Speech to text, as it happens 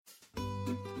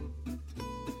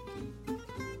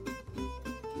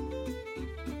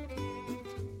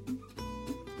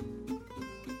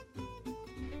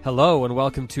Hello and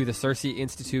welcome to the Cersei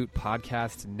Institute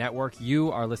Podcast Network.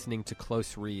 You are listening to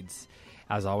Close Reads.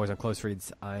 As always on Close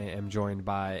Reads, I am joined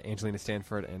by Angelina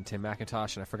Stanford and Tim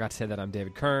McIntosh, and I forgot to say that I'm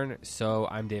David Kern, so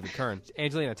I'm David Kern.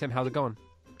 Angelina, Tim, how's it going?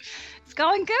 It's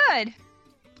going good.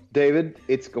 David,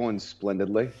 it's going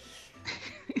splendidly.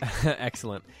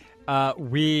 Excellent.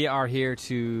 We are here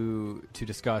to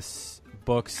discuss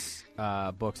books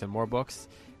and more books,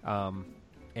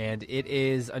 and it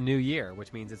is a new year,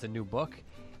 which means it's a new book.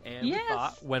 And yes. We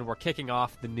thought when we're kicking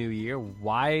off the new year,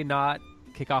 why not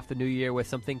kick off the new year with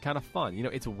something kind of fun? You know,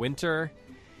 it's winter.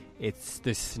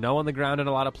 There's snow on the ground in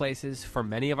a lot of places. For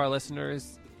many of our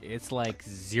listeners, it's like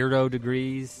 0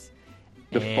 degrees.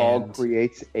 The fog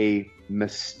creates a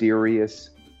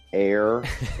mysterious air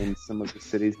in some of the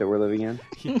cities that we're living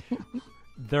in.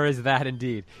 There is that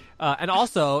indeed. And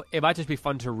also, it might just be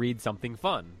fun to read something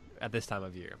fun at this time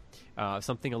of year.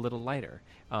 Something a little lighter.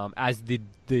 As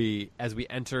we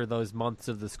enter those months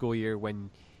of the school year when,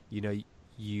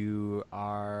 you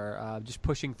are just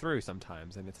pushing through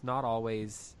sometimes, and it's not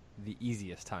always the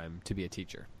easiest time to be a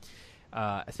teacher,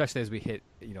 especially as we hit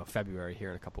February here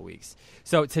in a couple weeks.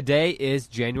 So today is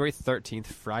January 13th,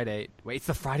 Friday. Wait, it's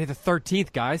the Friday the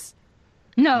 13th, guys.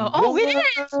 No, it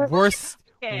is.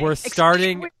 We're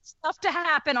starting stuff to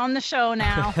happen on the show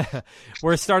now.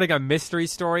 We're starting a mystery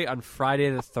story on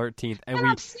Friday the 13th, and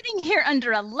I'm sitting here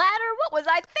under a ladder. What was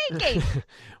I thinking?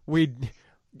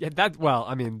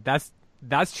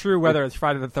 That's true whether it's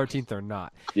Friday the 13th or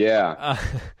not. Yeah.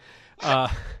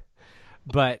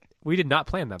 But we did not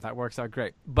plan that. That works out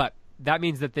great. But that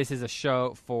means that this is a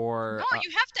show for... No, you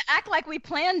have to act like we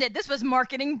planned it. This was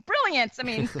marketing brilliance. I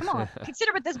mean, come on.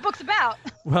 Consider what this book's about.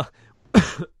 Well,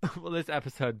 this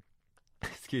episode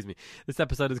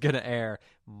is going to air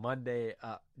Monday,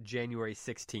 January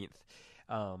 16th.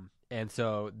 And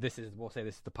so we'll say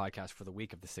this is the podcast for the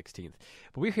week of the 16th.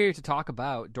 But we're here to talk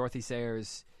about Dorothy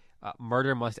Sayers'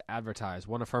 Murder Must Advertise,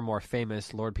 one of her more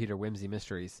famous Lord Peter Wimsey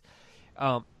mysteries.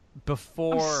 I'm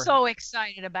so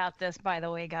excited about this, by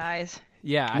the way, guys.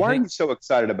 Yeah. Why are you so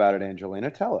excited about it, Angelina?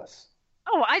 Tell us.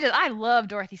 Oh, I love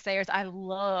Dorothy Sayers. I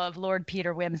love Lord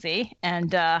Peter Wimsey,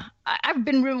 and I've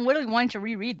been really wanting to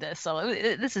reread this, so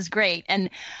this is great. And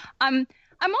I'm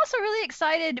also really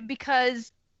excited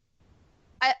because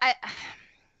I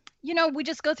we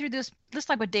just go through this, just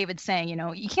like what David's saying.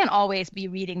 You can't always be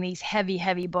reading these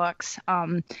heavy books.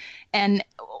 And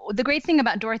the great thing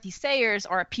about Dorothy Sayers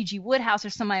or P.G. Wodehouse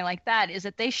or somebody like that is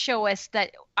that they show us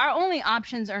that our only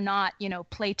options are not,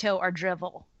 Plato or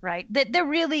drivel, right? That there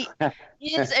really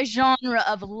is a genre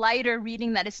of lighter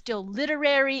reading that is still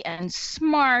literary and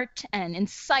smart and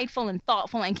insightful and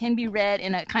thoughtful and can be read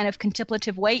in a kind of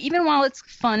contemplative way, even while it's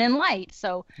fun and light.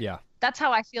 So yeah. That's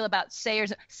how I feel about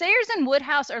Sayers. Sayers and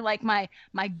Wodehouse are like my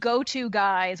go-to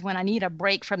guys when I need a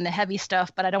break from the heavy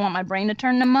stuff, but I don't want my brain to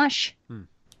turn to mush.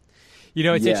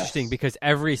 It's interesting because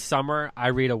every summer I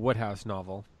read a Wodehouse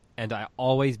novel, and I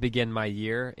always begin my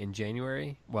year in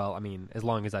January. Well, I mean, as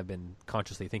long as I've been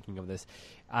consciously thinking of this,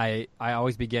 I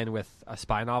always begin with a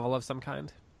spy novel of some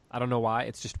kind. I don't know why.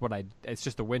 It's just it's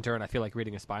just the winter, and I feel like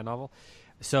reading a spy novel.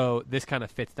 So this kind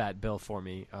of fits that bill for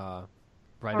me.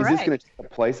 Right. Is this going to take the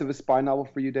place of a spy novel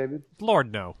for you, David?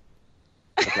 Lord, no.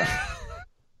 Okay.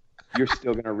 You're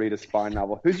still going to read a spy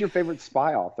novel. Who's your favorite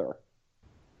spy author?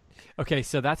 Okay,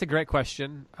 so that's a great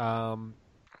question.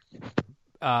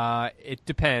 It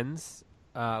depends.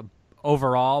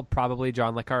 Overall, probably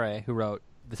John le Carré, who wrote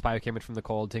The Spy Who Came In From the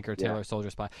Cold, Tinker, Tailor,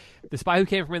 Soldier, Spy. The Spy Who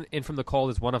Came In From the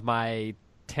Cold is one of my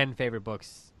 10 favorite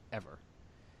books ever.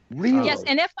 Really? Yes,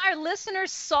 and if our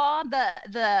listeners saw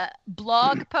the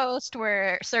blog post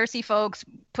where Cersei folks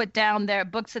put down their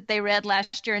books that they read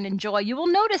last year and enjoy, you will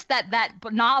notice that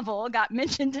novel got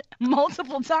mentioned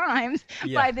multiple times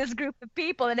by this group of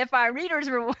people. And if our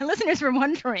listeners were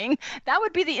wondering, that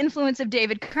would be the influence of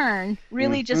David Kern,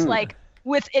 really just like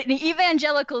with an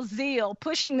evangelical zeal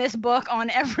pushing this book on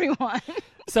everyone.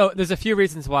 So there's a few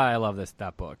reasons why I love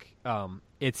that book.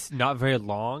 It's not very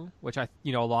long, which a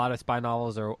lot of spy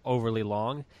novels are overly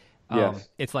long. Yes.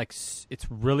 It's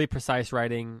really precise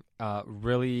writing,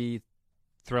 really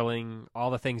thrilling,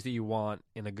 all the things that you want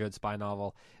in a good spy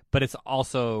novel, but it's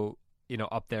also,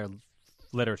 up there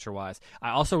literature-wise.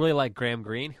 I also really like Graham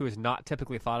Greene, who is not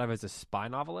typically thought of as a spy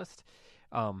novelist,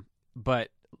 but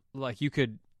like you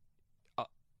could,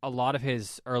 a lot of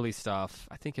his early stuff,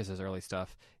 I think his early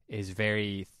stuff, is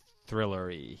very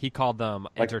thrillery. He called them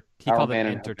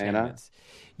entertainments.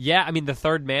 Yeah, I mean, The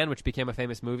Third Man, which became a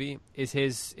famous movie, it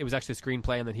was actually a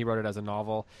screenplay, and then he wrote it as a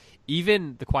novel.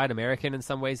 Even The Quiet American, in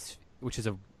some ways, which is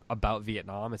a about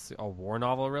Vietnam. It's a war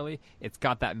novel, really. It's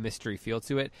got that mystery feel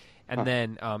to it. And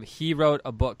then he wrote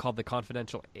a book called The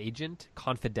Confidential Agent,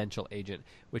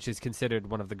 which is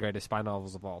considered one of the greatest spy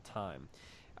novels of all time.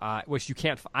 Which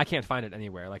I can't find it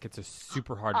anywhere. Like, it's a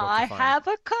super hard book to find. I have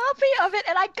a copy of it,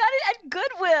 and I got it at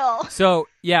Goodwill. So,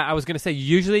 yeah, I was going to say,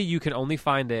 usually you can only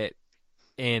find it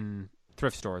in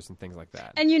thrift stores and things like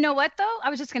that. And you know what, though?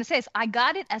 I was just going to say, I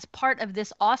got it as part of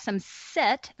this awesome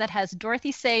set that has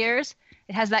Dorothy Sayers.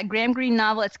 It has that Graham Greene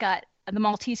novel. It's got The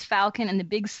Maltese Falcon and The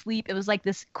Big Sleep. It was like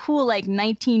this cool, like,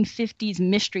 1950s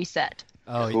mystery set.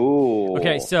 Oh, cool.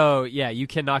 Okay, so yeah, you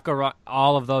cannot go wrong.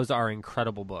 All of those are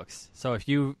incredible books. So if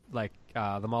you like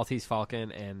The Maltese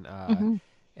Falcon and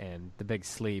The Big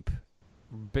Sleep,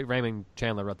 Raymond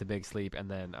Chandler wrote The Big Sleep, and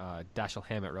then Dashiell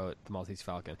Hammett wrote The Maltese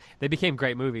Falcon. They became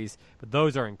great movies, but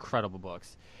those are incredible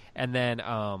books. And then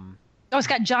it's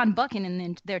got John Buchan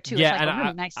in there too. Yeah, it's like and a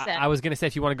really nice set. I was gonna say,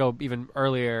 if you want to go even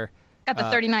earlier. Got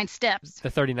the 39 Steps. The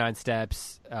 39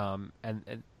 Steps,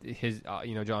 and his,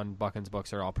 John Buchan's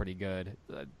books are all pretty good.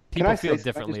 People feel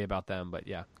differently about them, but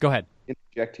yeah. Go ahead.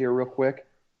 Interject here real quick.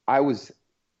 A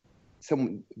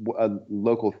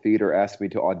local theater asked me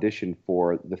to audition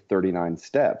for the 39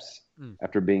 Steps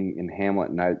after being in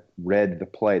Hamlet, and I read the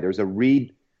play. There's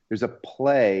a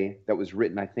play that was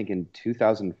written, I think, in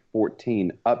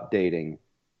 2014, updating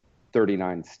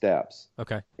 39 Steps.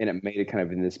 Okay. And it made it kind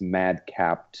of in this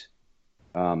madcapped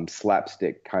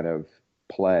slapstick kind of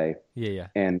play. Yeah.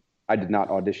 And I did not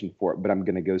audition for it, but I'm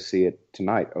going to go see it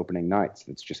tonight, opening nights.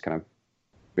 It's just kind of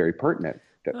very pertinent.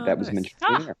 That was mentioned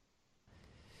there.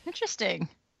 Interesting.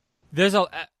 There's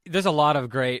a lot of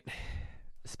great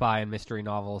spy and mystery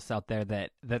novels out there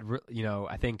that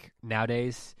I think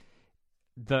nowadays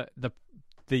the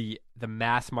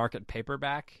mass market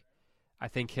paperback, I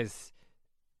think, has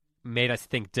made us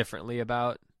think differently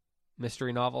about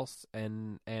mystery novels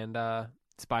and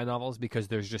spy novels, because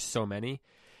there's just so many.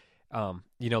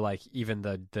 Like even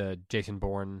the Jason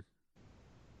Bourne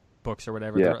books or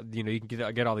whatever. Yeah. You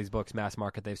can get all these books mass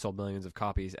market. They've sold millions of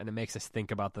copies, and it makes us think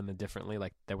about them differently.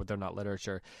 Like they're not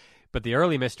literature, but the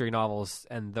early mystery novels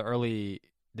and the early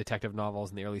detective novels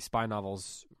and the early spy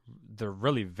novels, they're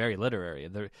really very literary.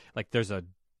 They're like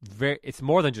it's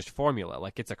more than just formula.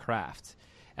 Like it's a craft,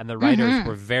 and the writers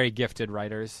were very gifted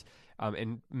writers.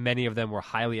 And many of them were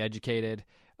highly educated,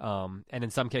 and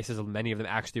in some cases, many of them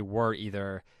actually were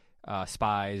either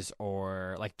spies,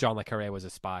 or like John le Carré was a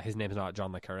spy. His name's not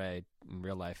John le Carré in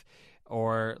real life,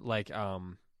 or like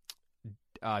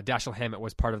Dashiell Hammett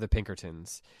was part of the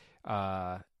Pinkertons.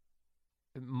 I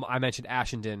mentioned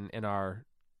Ashenden in our,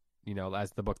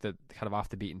 as the book that kind of off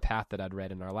the beaten path that I'd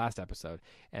read in our last episode,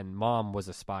 and Mom was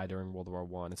a spy during World War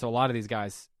I. And so a lot of these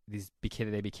guys,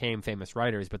 they became famous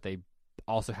writers, but they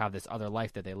also have this other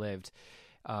life that they lived,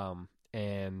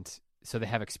 and so they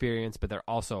have experience, but they're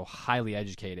also highly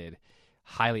educated,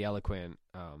 highly eloquent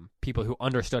people who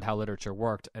understood how literature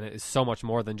worked. And it is so much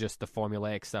more than just the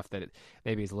formulaic stuff that it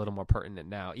maybe is a little more pertinent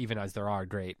now, even as there are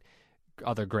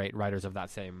other great writers of that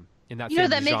same that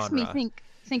genre. Makes me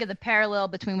think of the parallel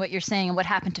between what you're saying and what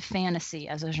happened to fantasy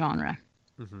as a genre.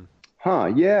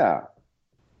 Yeah.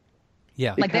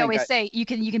 Yeah. Like they always say, you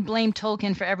can blame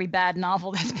Tolkien for every bad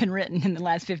novel that's been written in the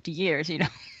last 50 years,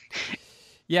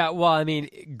 Yeah, well, I mean,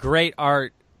 great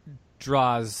art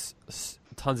draws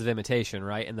tons of imitation,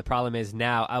 right? And the problem is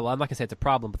now, I'm not going to say it's a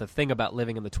problem, but the thing about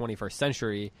living in the 21st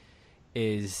century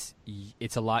is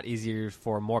it's a lot easier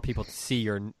for more people to see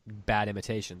your bad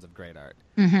imitations of great art.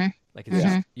 Like, it's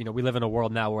just, we live in a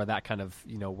world now where that kind of,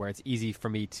 where it's easy for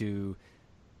me to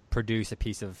produce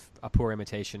a poor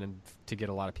imitation and to get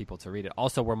a lot of people to read it.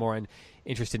 Also, we're more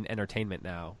interested in entertainment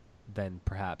now than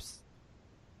perhaps,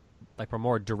 like, we're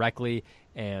more directly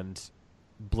and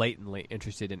blatantly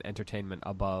interested in entertainment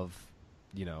above,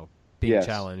 being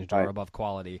challenged or above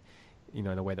quality, in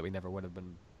a way that we never would have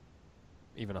been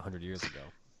even 100 years ago.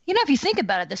 If you think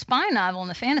about it, the spy novel and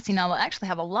the fantasy novel actually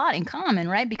have a lot in common,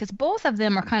 right? Because both of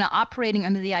them are kind of operating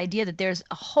under the idea that there's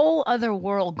a whole other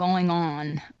world going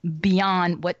on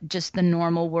beyond what just the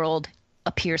normal world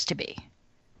appears to be.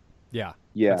 Yeah,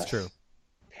 yes. That's true.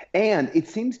 And it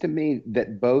seems to me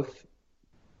that both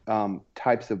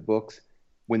types of books,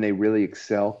 when they really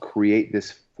excel, create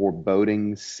this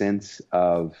foreboding sense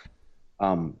of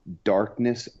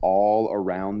darkness all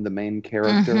around the main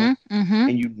character,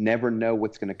 and you never know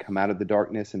what's going to come out of the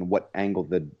darkness and what angle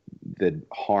the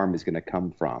harm is going to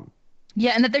come from.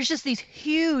 Yeah, and that there's just these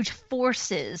huge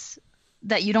forces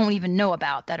that you don't even know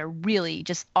about that are really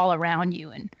just all around you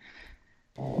and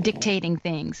dictating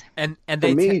things. And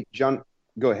for me, John,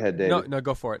 go ahead, David. No,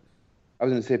 go for it. I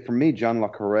was going to say, for me, John le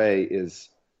Carré is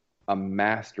a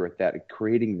master at that,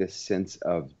 creating this sense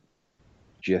of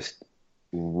just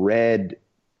red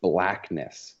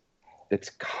blackness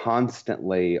that's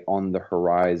constantly on the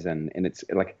horizon, and it's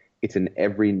like it's in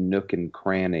every nook and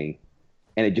cranny,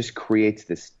 and it just creates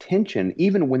this tension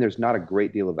even when there's not a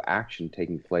great deal of action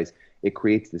taking place. It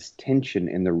creates this tension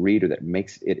in the reader that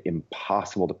makes it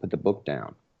impossible to put the book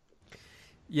down.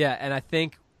 Yeah, and I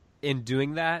think in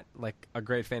doing that, like a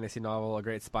great fantasy novel, a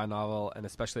great spy novel, and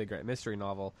especially a great mystery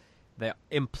novel, they're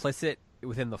implicit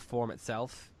within the form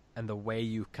itself and the way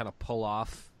you kind of pull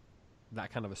off that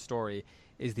kind of a story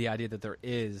is the idea that there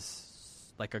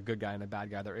is like a good guy and a bad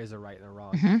guy. There is a right and a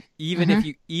wrong. Mm-hmm.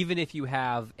 Even if you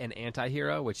have an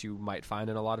anti-hero, which you might find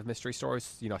in a lot of mystery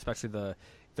stories, you know, especially the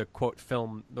quote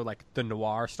film, like the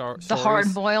noir stories. The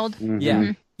hard-boiled. Mm-hmm.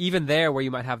 Yeah. Even there where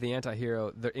you might have the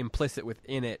anti-hero, the implicit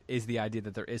within it is the idea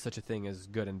that there is such a thing as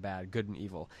good and bad, good and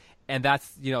evil. And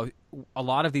that's, you know, a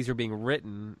lot of these are being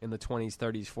written in the 20s,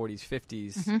 30s,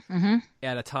 40s, 50s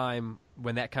at a time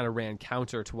when that kind of ran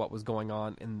counter to what was going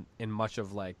on in much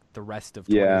of like the rest of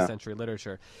 20th century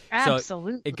literature.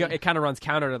 Absolutely. So it kind of runs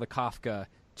counter to the Kafka,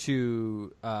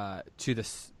 to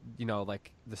this, you know,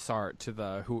 like the Sartre, to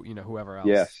the whoever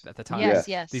else at the time.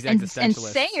 Yes. These And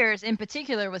existentialists. Sayers in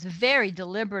particular was very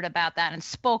deliberate about that and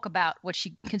spoke about what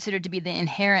she considered to be the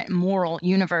inherent moral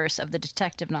universe of the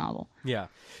detective novel. Yeah.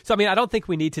 So I mean, I don't think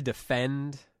we need to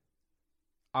defend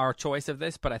our choice of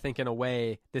this, but I think in a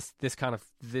way this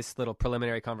little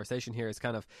preliminary conversation here is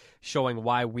kind of showing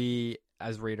why we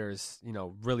as readers, you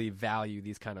know, really value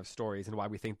these kind of stories and why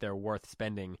we think they're worth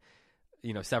spending,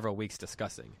 you know, several weeks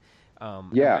discussing.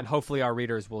 And hopefully our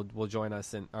readers will join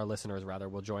us, and our listeners rather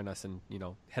will join us, and, you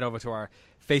know, head over to our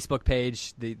Facebook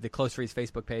page, the Close Reads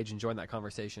Facebook page, and join that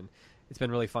conversation. It's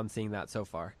been really fun seeing that so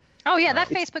far. Oh yeah, that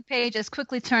Facebook page is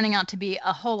quickly turning out to be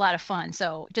a whole lot of fun.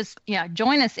 So just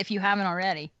join us if you haven't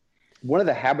already. One of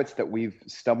the habits that we've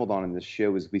stumbled on in this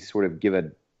show is we sort of give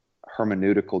a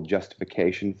hermeneutical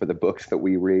justification for the books that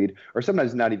we read, or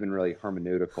sometimes not even really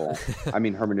hermeneutical. I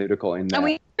mean hermeneutical in that. And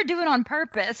we never do it on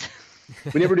purpose.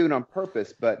 We never do it on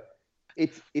purpose, but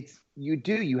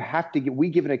you have to we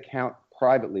give an account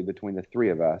privately between the three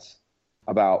of us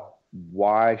about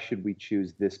why should we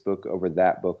choose this book over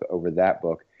that book over that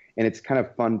book. And it's kind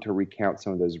of fun to recount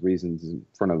some of those reasons in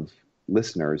front of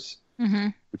listeners. Mm-hmm.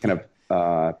 We kind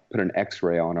of put an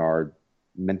X-ray on our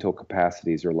mental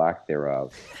capacities or lack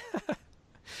thereof.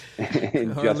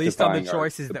 Or at least on the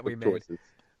choices that we made.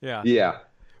 Yeah.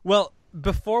 Well,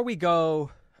 before we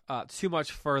go too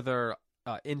much further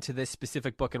into this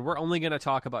specific book, and we're only going to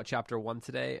talk about chapter 1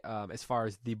 today as far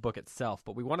as the book itself,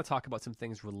 but we want to talk about some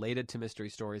things related to mystery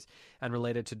stories and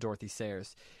related to Dorothy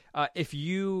Sayers. If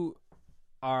you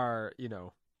are, you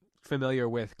know, familiar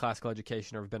with classical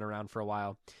education or have been around for a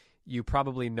while, you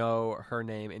probably know her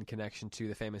name in connection to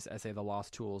the famous essay, The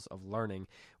Lost Tools of Learning,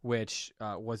 which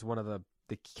was one of the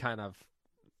kind of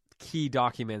key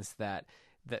documents that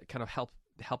kind of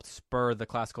helped spur the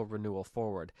classical renewal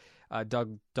forward.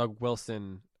 Doug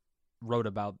Wilson wrote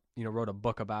a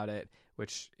book about it,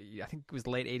 which I think it was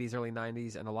late 80s, early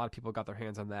 90s, and a lot of people got their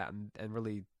hands on that and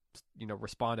really, you know,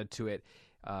 responded to it,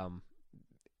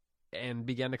 and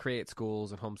began to create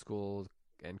schools and homeschool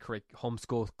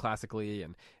classically,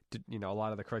 and, you know, a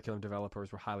lot of the curriculum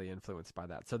developers were highly influenced by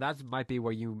that. So that might be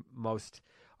where you most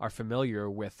are familiar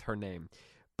with her name.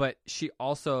 But she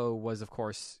also was, of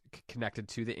course, connected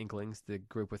to the Inklings, the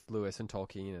group with Lewis and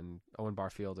Tolkien and Owen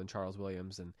Barfield and Charles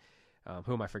Williams, and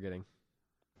who am I forgetting?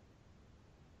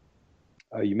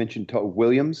 You mentioned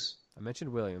Williams. I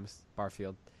mentioned Williams,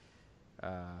 Barfield.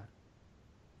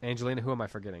 Angelina, who am I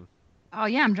forgetting? Oh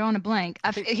yeah, I'm drawing a blank.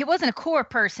 He wasn't a core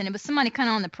person. It was somebody kind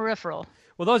of on the peripheral.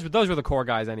 Well, those were the core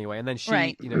guys anyway. And then she,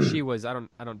 right. You know, she was.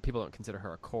 people don't consider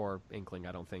her a core Inkling,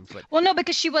 I don't think. But well, no,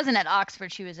 because she wasn't at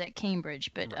Oxford. She was at Cambridge.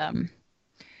 But right.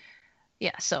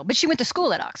 Yeah. So, but she went to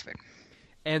school at Oxford.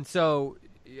 And so,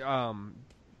 I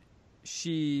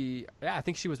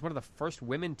think she was one of the first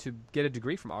women to get a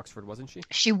degree from Oxford, wasn't she?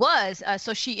 She was.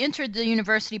 So she entered the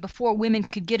university before women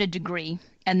could get a degree,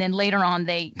 and then later on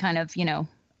they kind of, you know,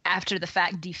 after the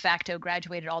fact, de facto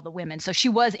graduated all the women. So she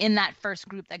was in that first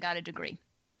group that got a degree.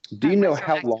 Do you know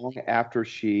how long after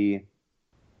she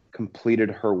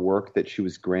completed her work that she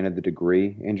was granted the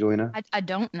degree, Angelina? I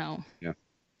don't know. Yeah.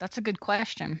 That's a good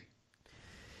question.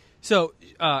 So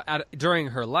during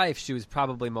her life, she was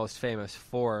probably most famous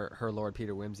for her Lord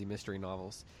Peter Wimsey mystery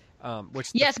novels. Which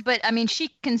Yes, but I mean, she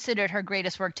considered her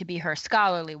greatest work to be her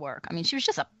scholarly work. I mean, she was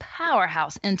just a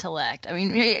powerhouse intellect. I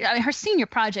mean, her senior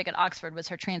project at Oxford was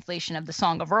her translation of the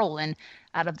Song of Roland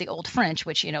out of the Old French,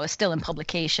 which, is still in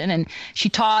publication. And she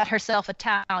taught herself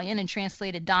Italian and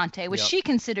translated Dante, which she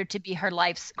considered to be her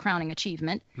life's crowning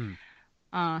achievement.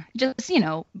 Just,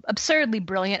 absurdly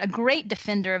brilliant, a great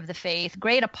defender of the faith,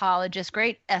 great apologist,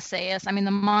 great essayist. I mean,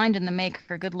 the mind and the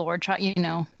maker, good Lord,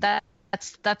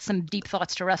 that's some deep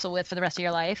thoughts to wrestle with for the rest of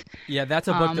your life. Yeah, that's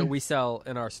a book that we sell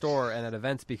in our store and at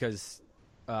events because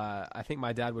I think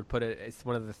my dad would put it's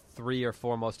one of the 3 or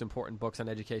 4 most important books on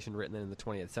education written in the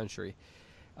 20th century.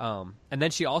 And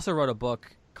then she also wrote a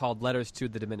book called Letters to a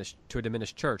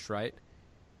Diminished Church, right?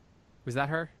 Was that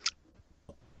her?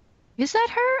 Is that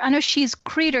her? I know she's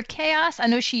Creed or Chaos. I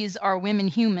know she's Are Women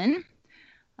Human?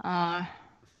 I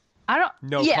don't.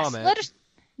 No comment.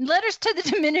 Letters to the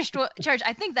Diminished Church.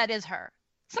 I think that is her.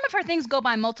 Some of her things go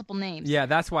by multiple names. Yeah,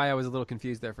 that's why I was a little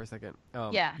confused there for a second.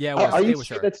 Yeah. Are you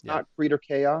sure that's not Creed or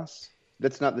Chaos?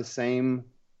 That's not the same.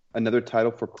 Another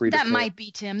title for Creed. That might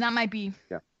be, Tim. That might be.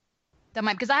 Yeah. That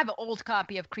might, because I have an old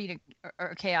copy of Creed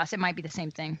or Chaos. It might be the same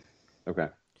thing. Okay.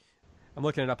 I'm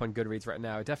looking it up on Goodreads right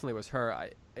now. It definitely was her.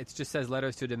 It just says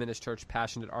Letters to a Diminished Church,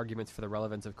 Passionate Arguments for the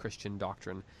Relevance of Christian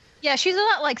Doctrine. Yeah, she's a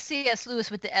lot like C.S. Lewis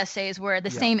with the essays, where the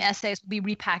same essays will be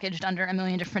repackaged under a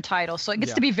million different titles. So it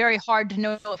gets to be very hard to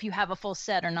know if you have a full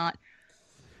set or not.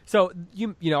 So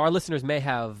our listeners may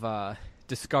have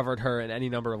discovered her in any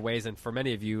number of ways, and for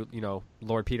many of you,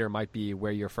 Lord Peter might be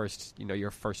where your first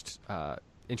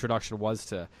introduction was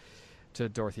to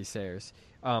Dorothy Sayers.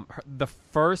 The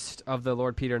first of the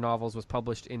Lord Peter novels was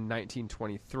published in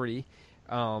 1923.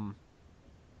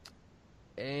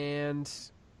 And,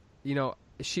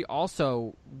 she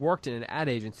also worked in an ad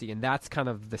agency, and that's kind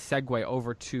of the segue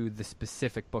over to the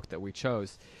specific book that we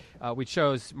chose. We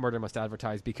chose Murder Must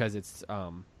Advertise because it's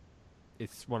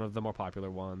one of the more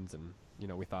popular ones, and,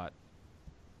 we thought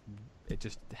it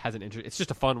just has an interest. It's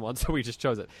just a fun one, so we just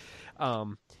chose it.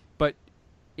 But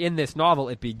in this novel,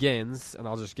 it begins, and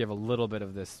I'll just give a little bit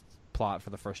of this plot for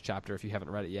the first chapter if you haven't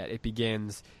read it yet. It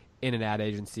begins in an ad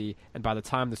agency, and by the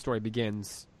time the story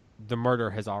begins, the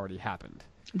murder has already happened.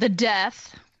 The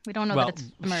death. We don't know that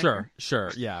it's murder.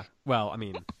 Sure, yeah. Well, I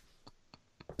mean,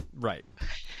 right.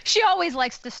 She always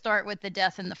likes to start with the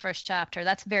death in the first chapter.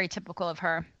 That's very typical of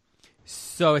her.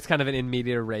 So it's kind of an in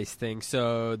media race thing.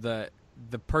 So the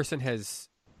person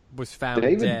was found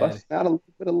David dead. busted out a little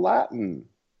bit of Latin.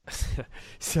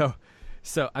 so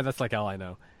that's like all I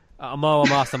know. Amo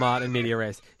amat in media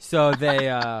race. So they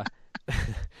et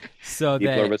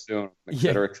cetera,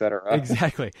 et cetera.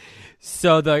 Exactly.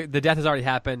 So the death has already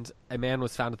happened. A man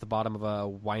was found at the bottom of a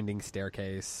winding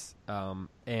staircase,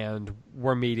 and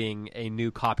we're meeting a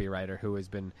new copywriter who has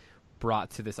been brought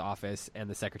to this office, and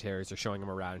the secretaries are showing him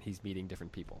around, and he's meeting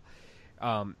different people.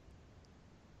 The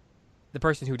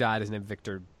person who died is named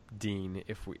Victor Dean,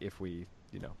 if we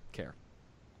care.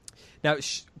 Now,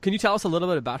 can you tell us a little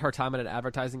bit about her time at an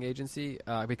advertising agency?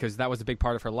 Because that was a big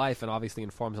part of her life and obviously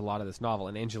informs a lot of this novel.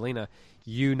 And Angelina,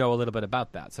 you know a little bit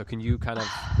about that. So can you kind of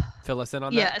fill us in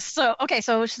on that? Yeah. So there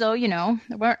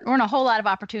weren't a whole lot of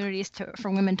opportunities for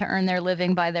women to earn their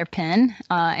living by their pen.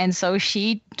 And so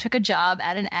she took a job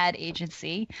at an ad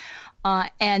agency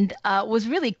and was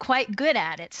really quite good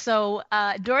at it. So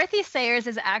Dorothy Sayers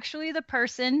is actually the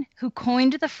person who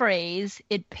coined the phrase,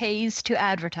 "It pays to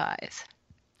advertise."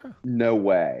 No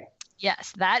way.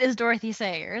 Yes, that is Dorothy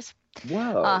Sayers.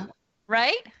 Whoa.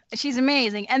 Right? She's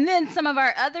amazing. And then some of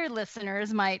our other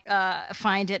listeners might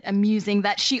find it amusing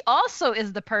that she also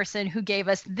is the person who gave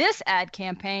us this ad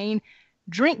campaign,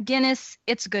 "Drink Guinness,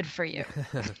 it's good for you."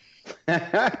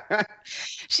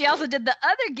 She also did the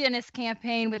other Guinness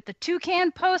campaign with the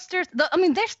toucan posters.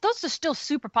 Those are still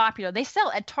super popular. They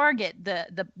sell at Target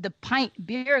the pint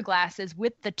beer glasses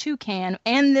with the toucan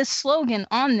and this slogan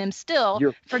on them still.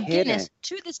 You're for kidding. Guinness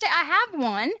to this day. I have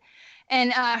one,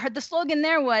 and the slogan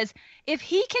there was, "If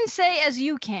he can say as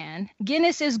you can,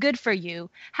 Guinness is good for you.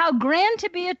 How grand to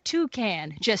be a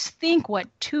toucan. Just think what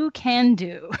two can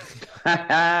do."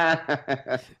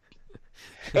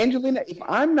 Angelina, if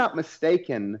I'm not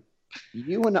mistaken,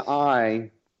 you and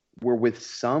I were with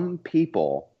some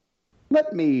people.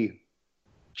 Let me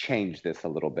change this a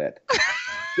little bit.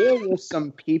 There were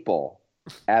some people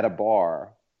at a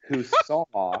bar who saw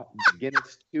the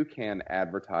Guinness Toucan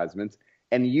advertisements,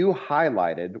 and you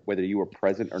highlighted, whether you were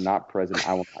present or not present,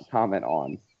 I will not comment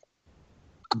on,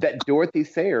 that Dorothy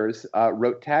Sayers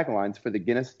wrote taglines for the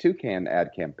Guinness Toucan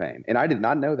ad campaign. And I did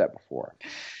not know that before.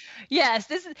 Yes,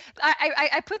 this is.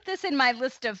 I put this in my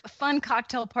list of fun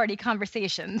cocktail party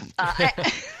conversations.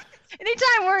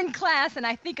 Anytime we're in class and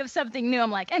I think of something new,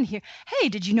 I'm like, and here, hey,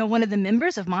 did you know one of the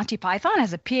members of Monty Python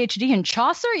has a PhD in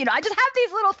Chaucer? You know, I just have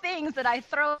these little things that I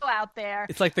throw out there.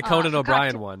 It's like the Conan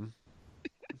O'Brien one.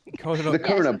 The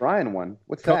Conan O'Brien one.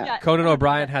 What's that? Yeah. Conan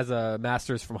O'Brien has a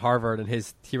master's from Harvard,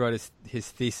 and he wrote his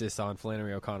thesis on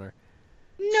Flannery O'Connor.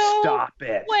 No Stop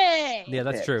it. way. Yeah,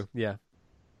 that's true. Yeah.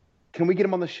 Can we get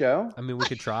him on the show? I mean, we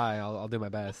could try. I'll do my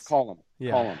best. Call him.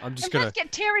 Yeah. Call him. I'm just And gonna. let's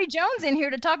get Terry Jones in here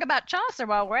to talk about Chaucer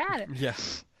while we're at it.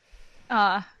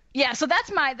 Yeah. Yeah, so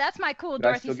that's my cool Did I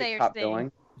Dorothy still get Sayers top thing.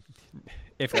 billing?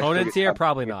 If Conan's here,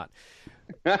 probably not.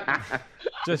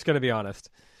 Just gonna be honest.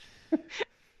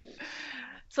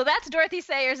 So that's Dorothy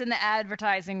Sayers in the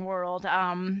advertising world.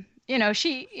 You know,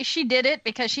 she did it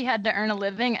because she had to earn a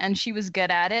living and she was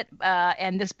good at it.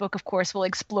 And this book, of course, will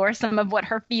explore some of what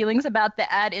her feelings about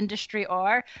the ad industry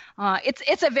are.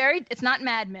 It's not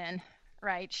Mad Men,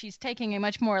 right? She's taking a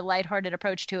much more lighthearted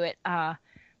approach to it.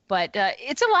 But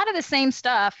it's a lot of the same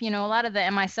stuff, you know, a lot of the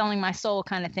 "Am I selling my soul"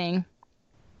 kind of thing.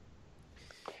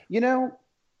 You know,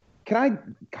 can I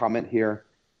comment here?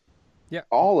 Yeah.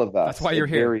 All of us. That's why you're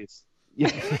here. Various...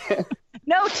 Yeah.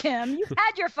 No, Tim, you've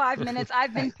had your 5 minutes.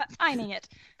 I've been signing it.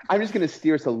 I'm just going to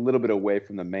steer us a little bit away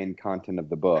from the main content of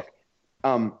the book.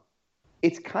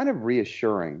 It's kind of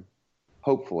reassuring,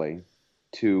 hopefully,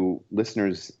 to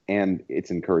listeners, and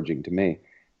it's encouraging to me,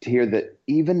 to hear that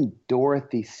even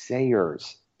Dorothy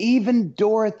Sayers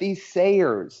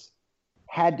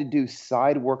had to do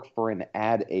side work for an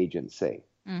ad agency.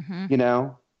 Mm-hmm. You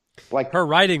know? Like Her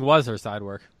writing was her side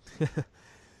work.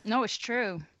 No, it's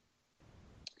true.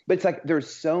 But it's like there's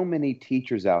so many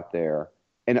teachers out there,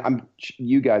 and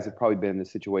you guys have probably been in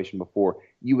this situation before.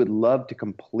 You would love to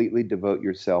completely devote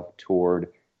yourself toward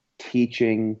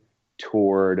teaching,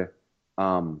 toward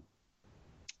like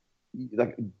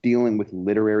dealing with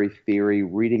literary theory,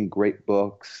 reading great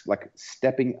books, like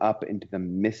stepping up into the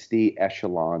misty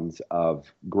echelons of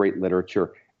great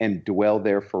literature and dwell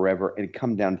there forever and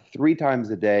come down 3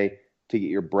 times a day to get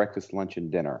your breakfast, lunch,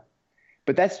 and dinner.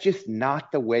 But that's just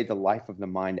not the way the life of the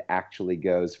mind actually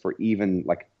goes for even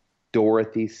like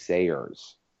Dorothy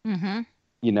Sayers. Mm-hmm.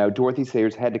 You know, Dorothy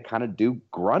Sayers had to kind of do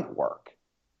grunt work.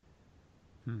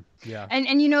 Yeah.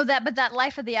 And you know that, but that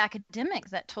life of the academics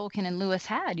that Tolkien and Lewis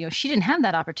had, you know, she didn't have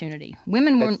that opportunity.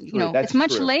 Women That's weren't, you true. know, That's it's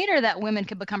much true. later that women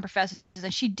could become professors,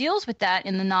 and she deals with that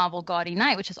in the novel Gaudy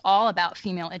Night, which is all about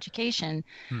female education.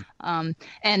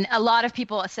 And a lot of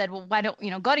people said, well, why don't,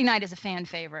 you know, Gaudy Night is a fan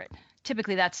favorite.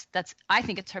 Typically that's I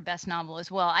think it's her best novel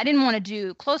as well. I didn't want to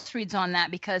do close reads on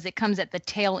that because it comes at the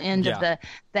tail end of the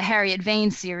Harriet Vane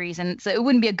series, and so it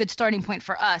wouldn't be a good starting point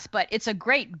for us, but it's a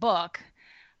great book.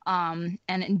 And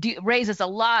it raises a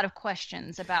lot of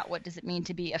questions about what does it mean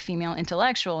to be a female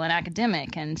intellectual and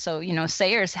academic. And so, you know,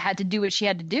 Sayers had to do what she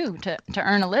had to do to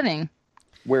earn a living.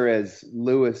 Whereas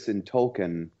Lewis and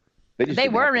Tolkien, they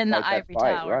were in the Ivory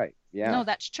Tower. Right. Yeah. No,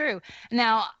 that's true.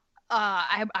 Now,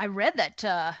 I read that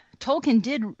Tolkien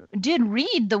did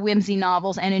read the Whimsy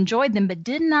novels and enjoyed them, but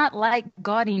did not like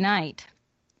Gaudy Night.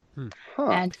 Huh.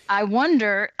 And I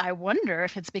wonder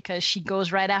if it's because she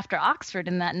goes right after Oxford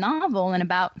in that novel and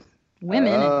about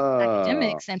women and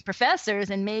academics and professors,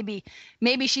 and maybe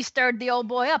she stirred the old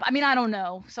boy up. I mean, I don't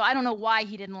know. So I don't know why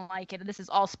he didn't like it. This is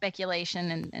all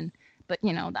speculation, but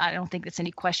you know, I don't think it's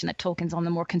any question that Tolkien's on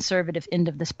the more conservative end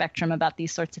of the spectrum about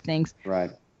these sorts of things.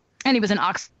 Right. And he was an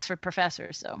Oxford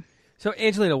professor, so. So,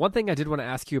 Angelina, one thing I did want to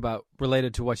ask you about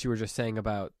related to what you were just saying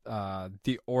about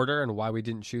the order and why we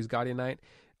didn't choose Gaudy Night.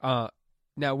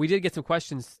 Now, we did get some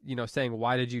questions, you know, saying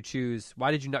why did you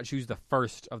not choose the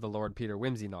first of the Lord Peter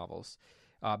Wimsey novels?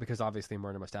 Because obviously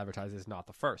Murder Must Advertise is not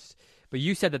the first. But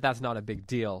you said that that's not a big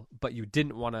deal, but you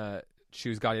didn't want to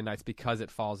choose Guardian Knights because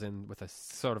it falls in with a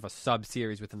sort of a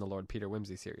sub-series within the Lord Peter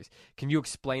Wimsey series. Can you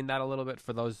explain that a little bit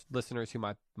for those listeners who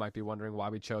might be wondering why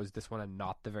we chose this one and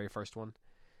not the very first one?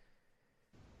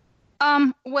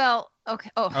 Well, okay.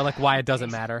 Oh. Or like why it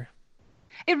doesn't matter?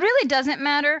 It really doesn't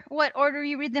matter what order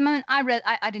you read them in. I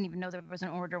didn't even know there was an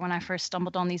order when I first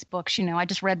stumbled on these books. You know, I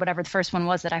just read whatever the first one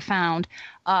was that I found.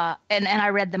 And I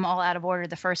read them all out of order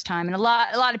the first time. And a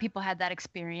lot of people had that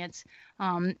experience.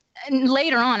 And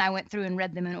later on I went through and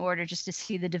read them in order just to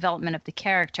see the development of the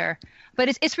character. But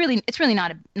it's really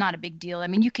not a big deal. I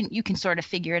mean, you can sort of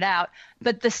figure it out.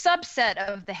 But the subset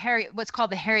of what's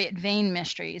called the Harriet Vane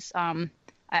mysteries,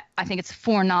 I think it's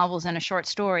 4 novels and a short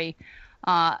story.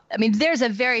 I mean, there's a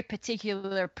very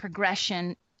particular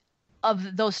progression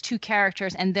of those two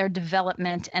characters and their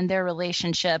development and their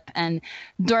relationship. And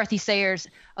Dorothy Sayers.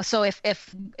 So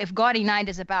if Gaudy Night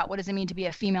is about what does it mean to be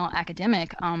a female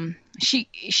academic,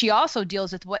 she also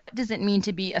deals with what does it mean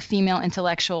to be a female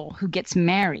intellectual who gets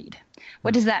married.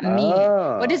 What does that mean?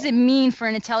 Oh. What does it mean for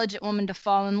an intelligent woman to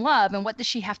fall in love? And what does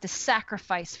she have to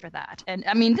sacrifice for that? And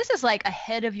I mean, this is like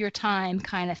ahead of your time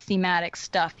kind of thematic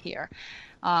stuff here.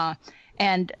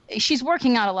 And she's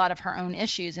working out a lot of her own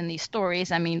issues in these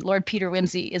stories. I mean, Lord Peter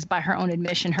Wimsey is, by her own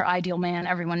admission, her ideal man.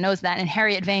 Everyone knows that. And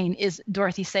Harriet Vane is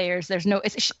Dorothy Sayers.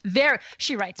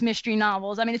 She writes mystery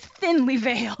novels. I mean, it's thinly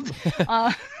veiled.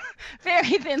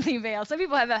 Very thinly veiled. Some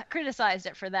people have criticized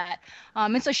it for that.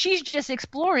 And so she's just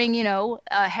exploring,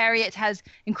 Harriet has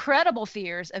incredible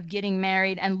fears of getting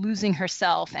married and losing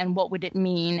herself, and what would it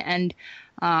mean? And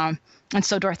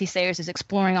so Dorothy Sayers is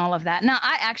exploring all of that. Now,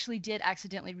 I actually did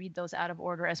accidentally read those out of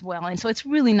order as well. And so it's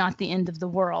really not the end of the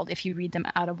world if you read them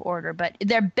out of order, but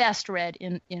they're best read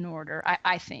in order,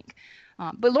 I think.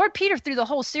 But Lord Peter, through the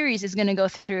whole series, is going to go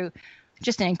through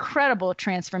just an incredible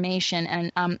transformation.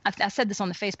 And I said this on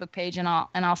the Facebook page, and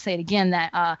I'll say it again,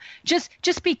 that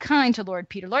just be kind to Lord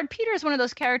Peter. Lord Peter is one of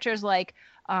those characters like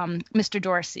Mr.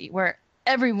 Darcy, where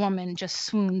every woman just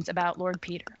swoons about Lord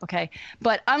Peter, okay?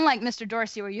 But unlike Mr.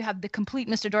 Darcy, where you have the complete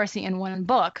Mr. Darcy in one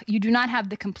book, you do not have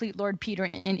the complete Lord Peter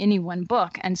in any one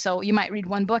book. And so you might read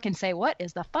one book and say, what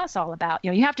is the fuss all about?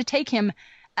 You have to take him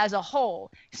as a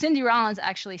whole. Cindy Rollins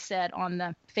actually said on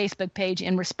the Facebook page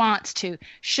in response to,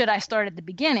 should I start at the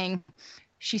beginning?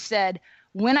 She said,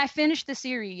 when I finish the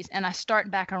series and I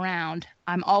start back around,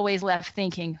 I'm always left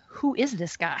thinking, who is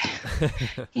this guy?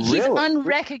 He's Really?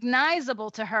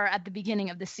 unrecognizable to her at the beginning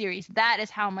of the series. That is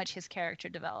how much his character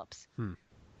develops.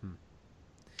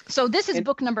 So this is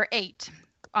book number 8.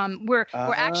 We're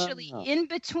actually in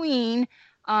between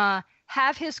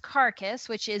Have His Carcass,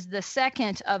 which is the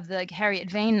second of the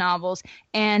Harriet Vane novels,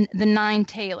 and The Nine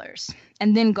Tailors,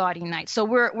 and then Gaudy Night. So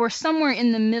we're somewhere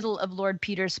in the middle of Lord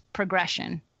Peter's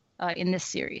progression in this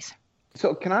series.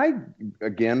 So can I,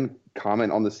 again,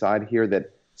 comment on the side here that,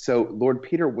 so Lord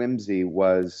Peter Wimsey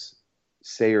was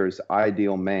Sayers'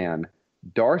 ideal man.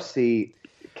 Darcy,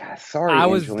 God, sorry, I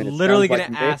was Angelina, literally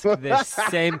going to ask this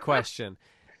same question.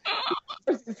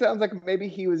 It sounds like maybe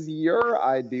he was your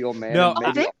ideal man. No,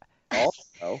 and maybe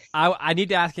also. I need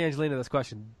to ask Angelina this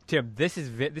question. Tim,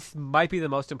 this might be the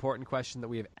most important question that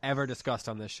we have ever discussed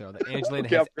on this show that Angelina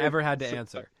has ever had to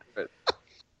answer.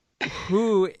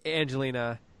 Who,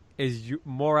 Angelina, is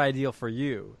more ideal for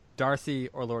you, Darcy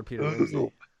or Lord Peter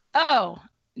Wimsey? Oh,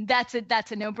 that's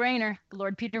a no-brainer.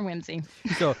 Lord Peter Wimsey.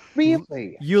 So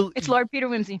Really? It's Lord Peter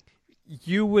Wimsey.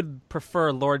 You would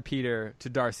prefer Lord Peter to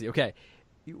Darcy. Okay.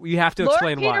 You have to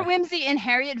explain why. Lord Peter Wimsey and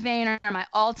Harriet Vane are my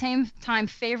all-time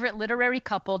favorite literary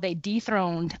couple. They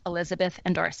dethroned Elizabeth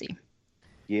and Darcy.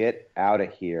 Get out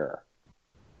of here.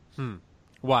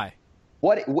 Why?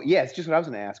 What? Yeah, it's just what I was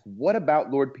going to ask. What about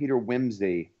Lord Peter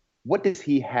Wimsey? What does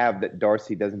he have that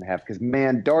Darcy doesn't have? Because,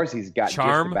 man, Darcy's got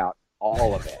Charm? just about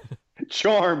all of it.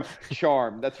 Charm.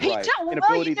 That's right.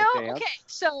 Ability to dance. Okay,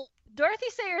 so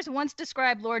Dorothy Sayers once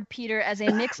described Lord Peter as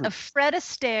a mix of Fred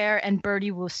Astaire and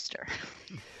Bertie Wooster.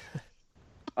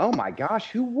 Oh, my gosh.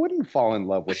 Who wouldn't fall in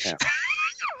love with him?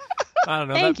 I don't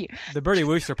know. Thank you. The Bertie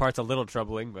Wooster part's a little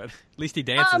troubling, but at least he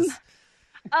dances.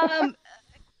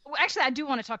 Actually, I do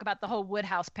want to talk about the whole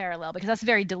Woodhouse parallel because that's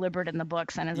very deliberate in the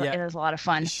books and it is a lot of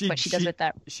fun. What she does with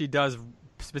that. She does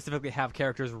specifically have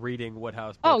characters reading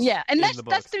Woodhouse books. Oh, yeah. And that's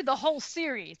books. through the whole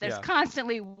series. There's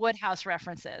constantly Woodhouse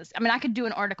references. I mean, I could do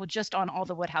an article just on all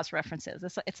the Woodhouse references.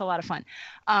 It's a lot of fun.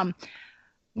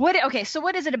 So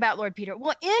what is it about Lord Peter?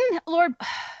 Well,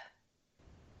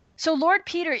 So Lord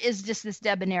Peter is just this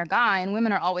debonair guy, and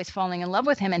women are always falling in love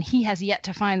with him, and he has yet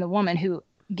to find the woman who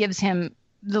gives him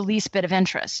the least bit of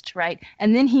interest, right?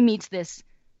 And then he meets this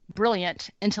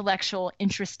brilliant, intellectual,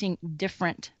 interesting,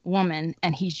 different woman,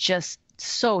 and he's just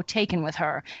so taken with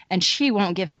her, and she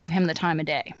won't give him the time of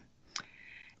day.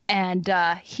 And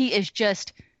he is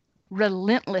just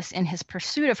relentless in his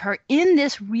pursuit of her in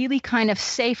this really kind of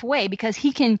safe way, because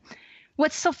he can...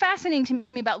 What's so fascinating to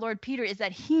me about Lord Peter is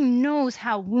that he knows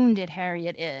how wounded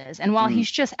Harriet is. And while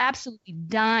he's just absolutely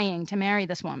dying to marry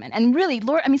this woman, and really,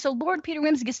 Lord Peter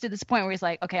Wimsey gets to this point where he's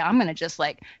like, okay, I'm going to just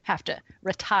have to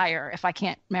retire if I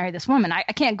can't marry this woman. I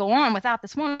can't go on without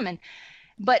this woman.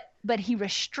 But he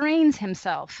restrains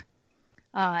himself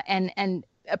and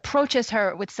approaches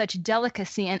her with such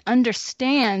delicacy and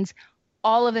understands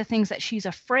all of the things that she's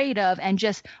afraid of, and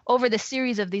just over the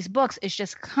series of these books is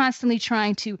just constantly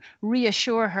trying to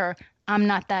reassure her, I'm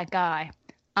not that guy.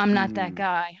 I'm not that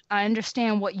guy. I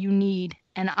understand what you need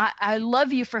and I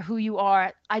love you for who you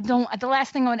are. The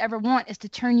last thing I would ever want is to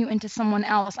turn you into someone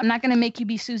else. I'm not going to make you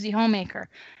be Susie Homemaker.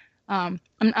 I'm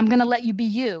going to let you be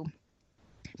you.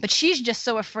 But she's just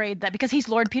so afraid that, because he's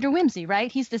Lord Peter Wimsey,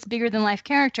 right? He's this bigger than life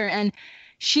character. And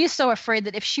she's so afraid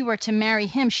that if she were to marry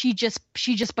him, she just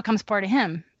becomes part of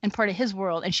him and part of his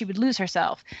world, and she would lose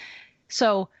herself.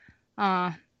 So,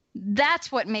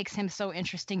 that's what makes him so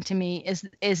interesting to me is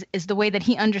the way that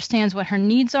he understands what her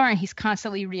needs are, and he's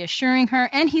constantly reassuring her,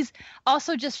 and he's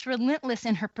also just relentless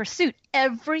in her pursuit.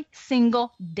 Every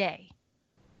single day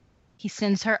he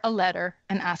sends her a letter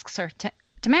and asks her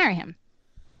to marry him.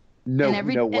 No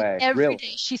way. Every really?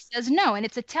 day she says no, and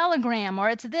it's a telegram or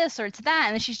it's this or it's that,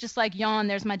 and then she's just like, yawn,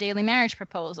 there's my daily marriage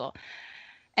proposal.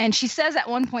 And she says at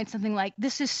one point something like,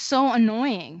 this is so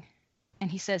annoying. And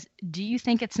he says, do you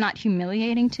think it's not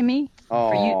humiliating to me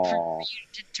for you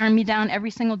to turn me down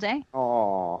every single day?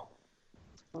 Oh.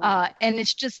 And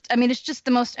it's just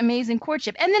the most amazing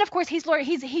courtship. And then, of course, he's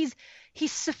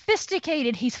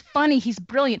sophisticated, he's funny, he's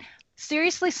brilliant.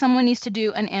 Seriously, someone needs to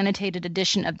do an annotated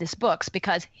edition of this book,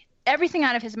 because everything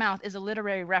out of his mouth is a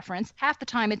literary reference. Half the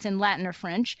time it's in Latin or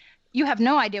French. You have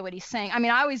no idea what he's saying. I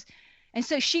mean, and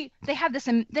so they have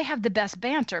the best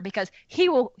banter, because he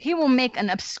will make an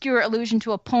obscure allusion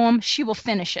to a poem, she will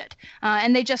finish it,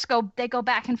 and they go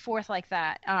back and forth like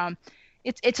that.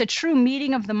 It's a true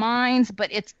meeting of the minds, but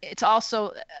it's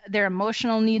also their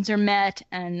emotional needs are met,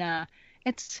 and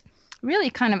it's really,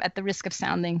 kind of at the risk of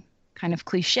sounding kind of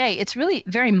cliche, it's really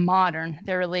very modern,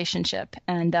 their relationship,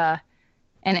 and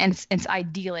it's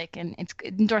idyllic, and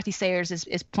Dorothy Sayers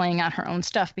is playing out her own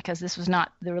stuff, because this was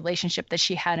not the relationship that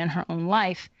she had in her own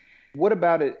life. What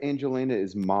about it, Angelina,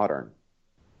 is modern?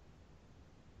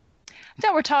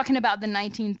 That we're talking about the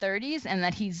 1930s, and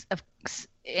that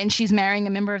and she's marrying a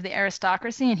member of the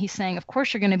aristocracy, and he's saying, of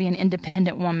course you're going to be an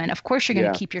independent woman. Of course you're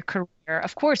going to keep your career.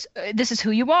 Of course, this is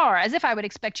who you are. As if I would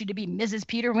expect you to be Mrs.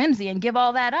 Peter Wimsey and give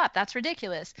all that up. That's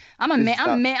ridiculous. I'm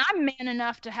man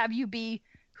enough to have you be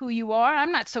who you are.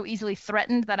 I'm not so easily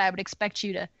threatened that I would expect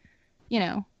you to,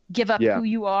 give up who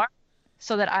you are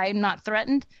so that I'm not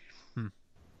threatened.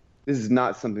 This is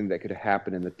not something that could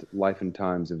happen in the life and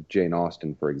times of Jane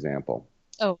Austen, for example.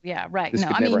 Oh, yeah, right. This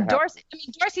No,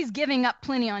 Darcy's giving up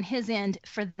plenty on his end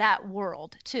for that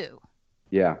world, too.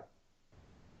 Yeah.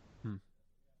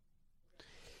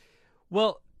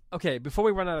 Well, okay, before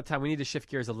we run out of time, we need to shift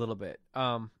gears a little bit.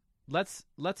 Let's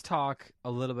talk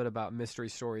a little bit about mystery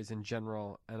stories in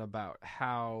general, and about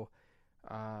how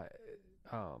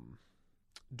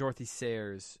Dorothy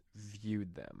Sayers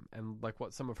viewed them, and like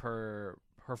what some of her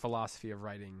philosophy of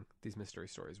writing these mystery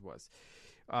stories was.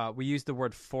 We used the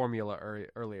word formula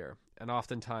earlier, and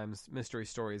oftentimes mystery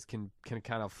stories can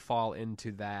kind of fall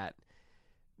into that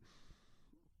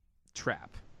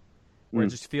trap where it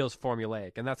just feels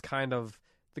formulaic, and that's kind of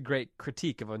the great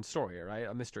critique of a story, right?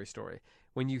 A mystery story.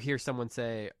 When you hear someone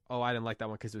say, "Oh, I didn't like that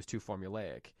one because it was too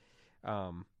formulaic,"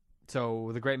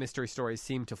 so the great mystery stories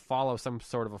seem to follow some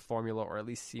sort of a formula, or at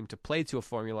least seem to play to a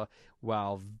formula,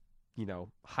 while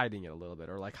hiding it a little bit,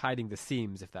 or like hiding the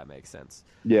seams, if that makes sense.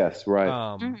 Yes,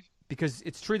 right. Because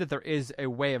it's true that there is a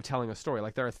way of telling a story.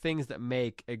 Like, there are things that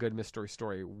make a good mystery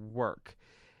story work.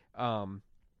 The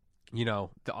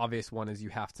obvious one is you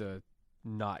have to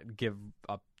not give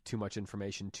up too much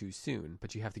information too soon,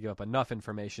 but you have to give up enough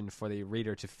information for the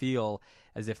reader to feel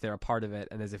as if they're a part of it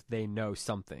and as if they know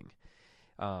something.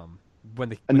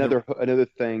 Another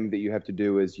thing that you have to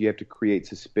do is you have to create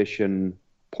suspicion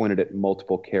pointed at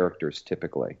multiple characters,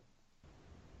 typically.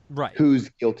 Right. Who's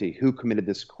guilty? Who committed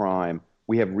this crime?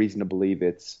 We have reason to believe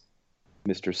it's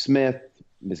Mr. Smith,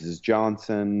 Mrs.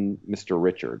 Johnson, Mr.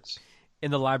 Richards.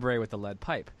 In the library with the lead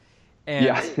pipe. And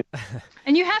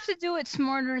and you have to do it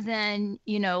smarter than,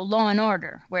 Law and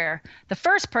Order, where the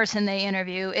first person they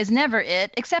interview is never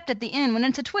it, except at the end when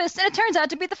it's a twist and it turns out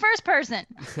to be the first person.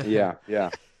 Yeah. Yeah,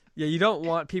 you don't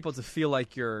want people to feel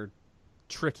like you're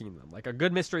tricking them. Like, a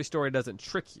good mystery story doesn't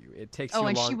trick you. It takes you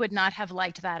and she would not have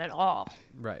liked that at all.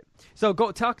 Right. So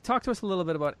go talk to us a little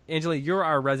bit about, Angela, you're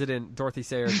our resident Dorothy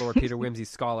Sayers, Lord Peter Wimsey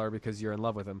scholar, because you're in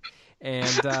love with him.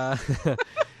 And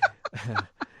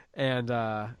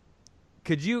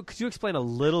could you explain a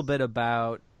little bit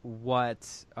about what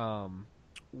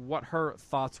her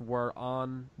thoughts were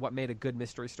on what made a good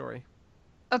mystery story?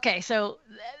 Okay, so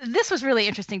this was really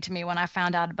interesting to me when I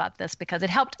found out about this because it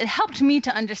helped me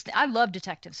to understand. I love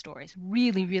detective stories,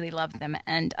 really, really love them,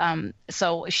 and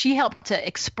so she helped to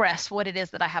express what it is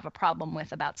that I have a problem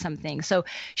with about some things. So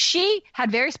she had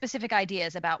very specific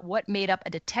ideas about what made up a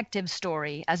detective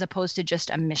story as opposed to just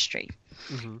a mystery.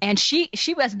 Mm-hmm. And she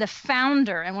was the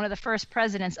founder and one of the first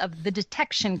presidents of the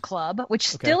Detection Club,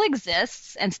 which Okay. still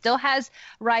exists and still has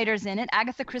writers in it.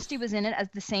 Agatha Christie was in it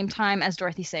at the same time as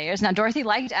Dorothy Sayers. Now, Dorothy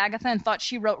liked Agatha and thought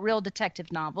she wrote real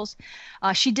detective novels.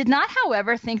 She did not,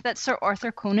 however, think that Sir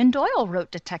Arthur Conan Doyle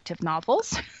wrote detective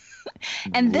novels.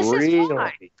 And this is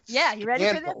why. Really? Yeah, you ready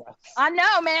for this? Scandalous. I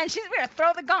know, man. She's going to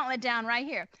throw the gauntlet down right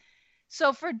here.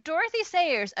 So for Dorothy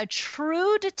Sayers, a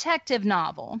true detective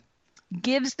novel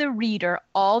gives the reader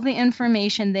all the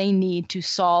information they need to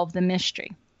solve the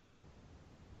mystery.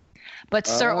 But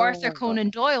Sir Arthur Conan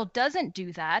Doyle doesn't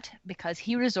do that because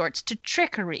he resorts to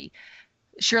trickery.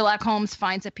 Sherlock Holmes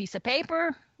finds a piece of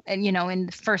paper and, in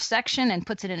the first section and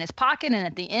puts it in his pocket. And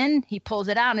at the end, he pulls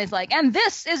it out and is like, and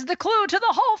this is the clue to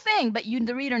the whole thing. But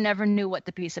the reader never knew what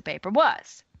the piece of paper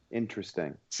was.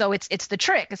 Interesting. So it's the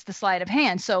trick. It's the sleight of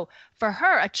hand. So for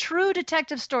her, a true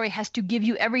detective story has to give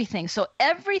you everything. So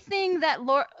everything that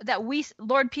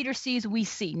Lord Peter sees, we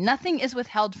see. Nothing is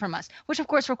withheld from us, which of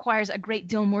course requires a great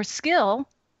deal more skill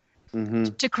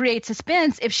to create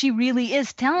suspense if she really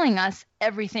is telling us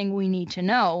everything we need to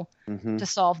know to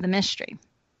solve the mystery.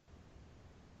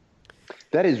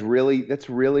 That is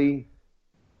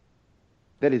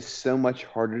so much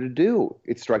harder to do.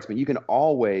 It strikes me. You can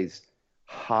always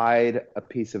hide a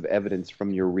piece of evidence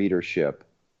from your readership,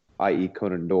 i.e.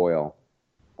 Conan Doyle,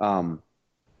 and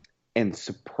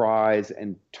surprise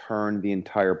and turn the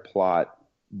entire plot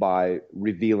by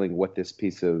revealing what this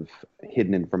piece of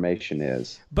hidden information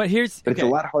is. But it's a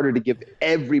lot harder to give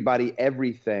everybody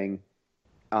everything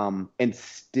and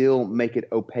still make it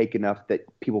opaque enough that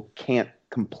people can't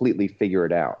completely figure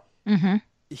it out. Mm-hmm.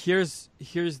 Here's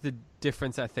the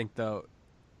difference, I think, though.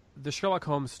 The Sherlock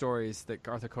Holmes stories that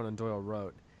Arthur Conan Doyle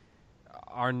wrote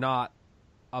are not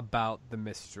about the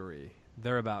mystery.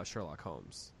 They're about Sherlock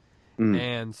Holmes.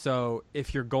 And so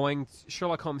if you're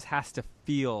Sherlock Holmes has to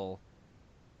feel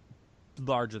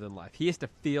larger than life. He has to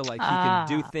feel like he can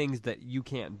do things that you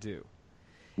can't do.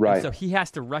 Right. And so he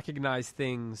has to recognize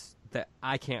things that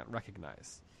I can't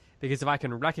recognize. Because if I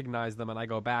can recognize them and I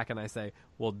go back and I say,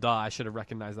 well, duh, I should have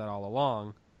recognized that all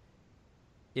along.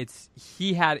 Sherlock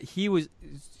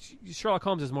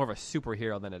Holmes is more of a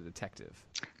superhero than a detective.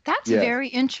 That's very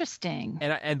interesting.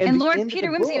 And Lord Peter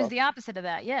Wimsey was the opposite of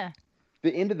that, yeah.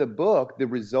 The end of the book, the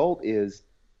result is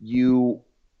you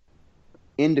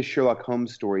end a Sherlock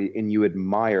Holmes story and you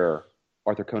admire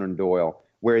Arthur Conan Doyle,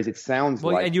 whereas it sounds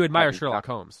like... and you admire Sherlock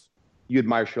Holmes. You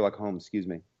admire Sherlock Holmes, excuse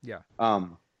me. Yeah.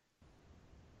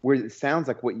 Whereas it sounds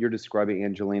like what you're describing,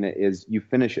 Angelina, is you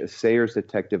finish a Sayers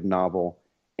detective novel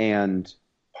and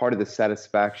part of the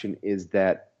satisfaction is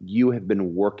that you have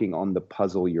been working on the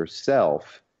puzzle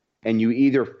yourself and you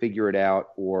either figure it out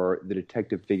or the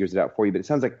detective figures it out for you. But it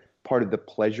sounds like part of the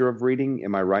pleasure of reading,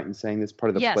 am I right in saying this? Part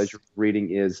of the pleasure of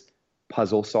reading is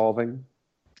puzzle solving?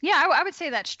 Yeah, I would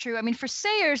say that's true. I mean, for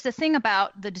Sayers, the thing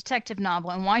about the detective novel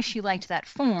and why she liked that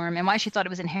form and why she thought it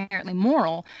was inherently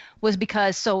moral was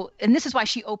because and this is why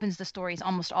she opens the stories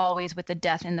almost always with the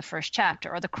death in the first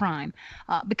chapter or the crime.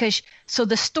 Because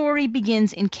the story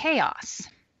begins in chaos.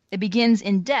 It begins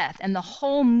in death, and the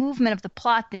whole movement of the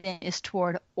plot then is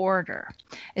toward order,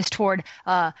 is toward,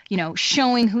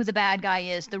 showing who the bad guy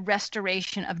is, the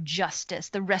restoration of justice,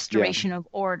 the restoration of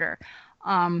order.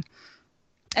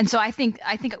 And so I think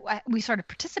we sort of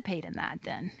participate in that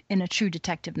then in a true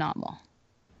detective novel.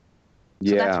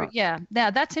 So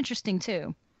that's interesting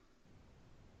too.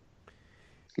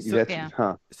 Go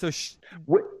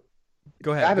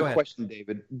ahead. I have a question,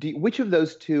 David. Which of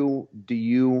those two do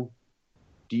you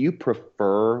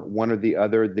prefer, one or the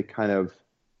other? The kind of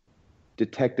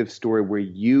detective story where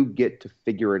you get to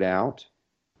figure it out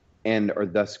and are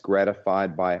thus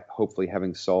gratified by hopefully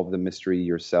having solved the mystery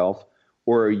yourself?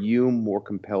 Or are you more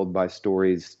compelled by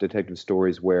detective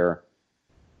stories, where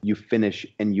you finish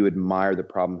and you admire the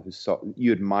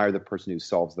you admire the person who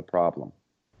solves the problem?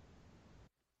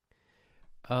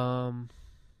 I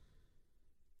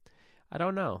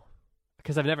don't know,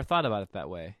 because I've never thought about it that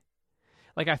way.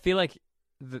 Like, I feel like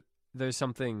there's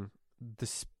something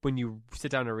when you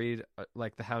sit down to read,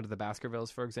 like The Hound of the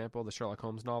Baskervilles, for example, the Sherlock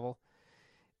Holmes novel.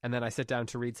 And then I sit down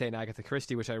to read, say, an Agatha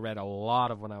Christie, which I read a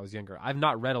lot of when I was younger. I've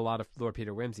not read a lot of Lord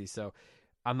Peter Wimsey, so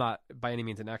I'm not by any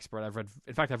means an expert. I've read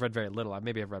very little.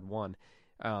 Maybe I've read one.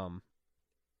 But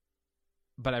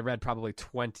I read probably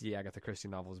 20 Agatha Christie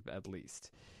novels at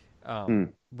least.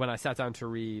 When I sat down to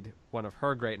read one of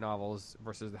her great novels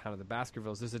versus The Hound of the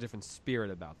Baskervilles, there's a different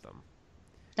spirit about them.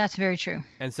 That's very true.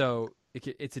 And so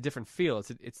it's a different feel.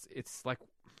 It's like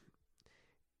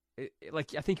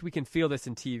I think we can feel this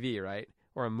in TV, right,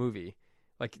 or a movie.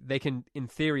 Like they can, in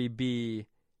theory, be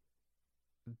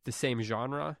the same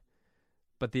genre,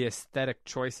 but the aesthetic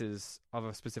choices of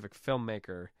a specific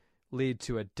filmmaker lead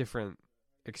to a different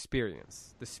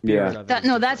experience. The spirit of it.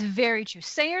 That's very true.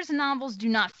 Sayers' novels do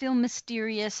not feel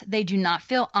mysterious. They do not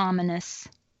feel ominous.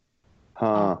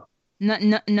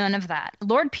 None of that.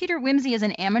 Lord Peter Wimsey is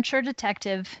an amateur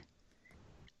detective.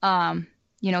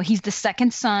 He's the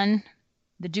second son.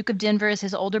 The Duke of Denver is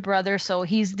his older brother, so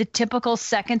he's the typical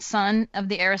second son of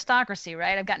the aristocracy,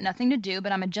 right? I've got nothing to do,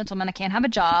 but I'm a gentleman. I can't have a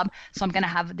job, so I'm going to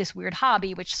have this weird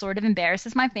hobby, which sort of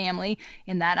embarrasses my family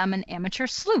in that I'm an amateur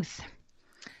sleuth.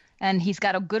 And he's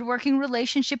got a good working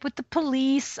relationship with the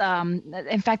police.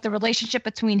 In fact, the relationship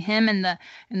between him and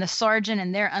the sergeant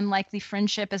and their unlikely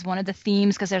friendship is one of the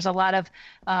themes, because there's a lot of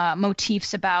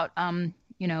motifs about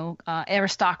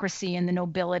aristocracy and the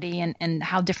nobility and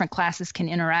how different classes can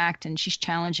interact, and she's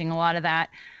challenging a lot of that.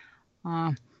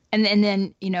 And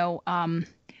then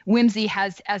Wimsey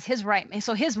has as his right,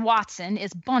 so his Watson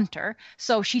is Bunter.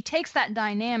 So she takes that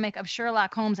dynamic of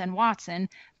Sherlock Holmes and Watson,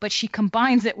 but she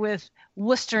combines it with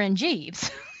Wooster and Jeeves.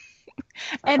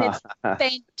 And it's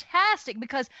fantastic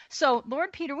because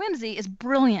Lord Peter Wimsey is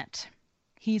brilliant.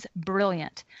 He's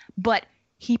brilliant, but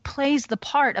he plays the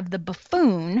part of the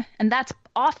buffoon, and that's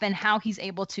often how he's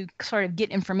able to sort of get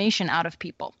information out of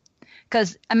people.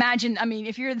 Because imagine,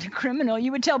 if you're the criminal,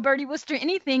 you would tell Bertie Wooster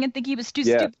anything and think he was too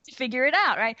stupid to figure it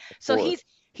out, right? So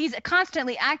he's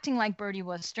constantly acting like Bertie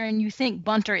Wooster, and you think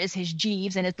Bunter is his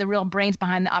Jeeves and is the real brains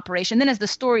behind the operation. Then as the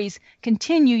stories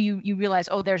continue, you realize,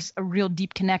 there's a real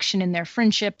deep connection in their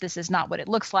friendship. This is not what it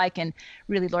looks like, and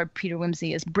really Lord Peter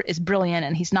Wimsey is brilliant,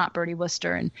 and he's not Bertie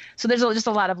Wooster. And so there's just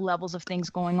a lot of levels of things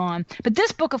going on. But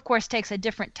this book, of course, takes a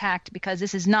different tact, because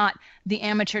this is not the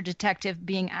amateur detective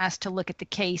being asked to look at the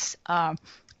case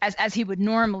as he would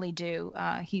normally do.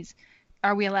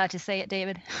 Are we allowed to say it,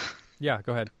 David? Yeah,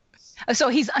 go ahead. So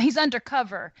he's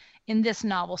undercover in this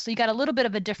novel. So you got a little bit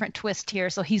of a different twist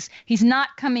here. So he's not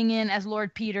coming in as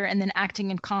Lord Peter and then acting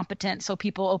incompetent so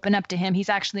people open up to him. He's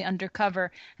actually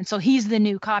undercover, and so he's the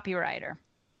new copywriter.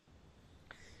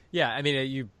 Yeah,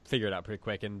 you figure it out pretty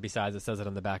quick, and besides, it says it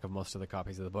on the back of most of the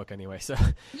copies of the book anyway. So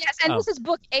yes, and this is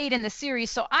book 8 in the series,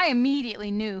 so I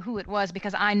immediately knew who it was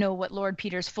because I know what Lord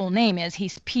Peter's full name is.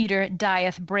 He's Peter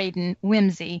Dyeth Braden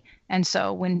Wimsey, and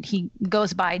so when he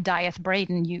goes by Dyeth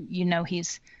Braden, you know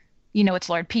it's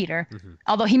Lord Peter. Mm-hmm.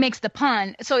 Although he makes the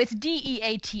pun, so it's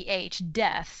Death,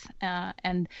 death,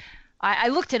 and I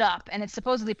looked it up, and it's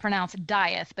supposedly pronounced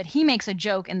Dyeth, but he makes a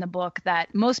joke in the book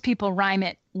that most people rhyme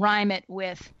it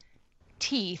with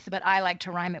teeth, but I like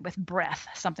to rhyme it with breath,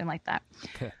 something like that.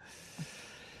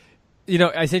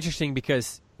 It's interesting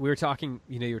because we were talking,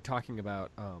 you were talking about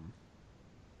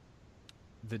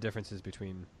the differences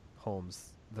between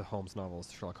the Holmes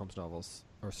novels, Sherlock Holmes novels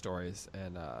or stories,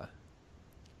 and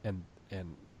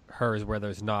hers, where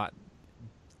there's not,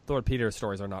 Lord Peter's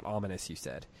stories are not ominous, you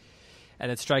said.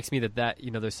 And it strikes me that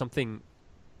there's something,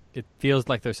 it feels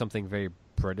like there's something very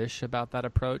British about that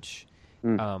approach.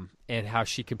 And how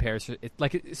she compares so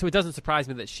it doesn't surprise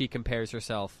me that she compares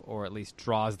herself, or at least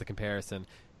draws the comparison,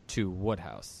 to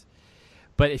Woodhouse.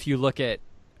 But if you look at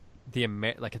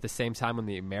at the same time when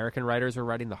the American writers were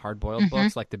writing the hard-boiled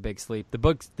books, like The Big Sleep,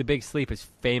 The Big Sleep is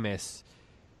famous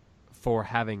for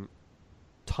having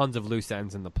tons of loose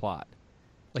ends in the plot.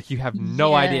 Like, you have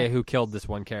no idea who killed this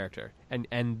one character.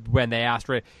 And when they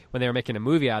were making a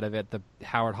movie out of it, the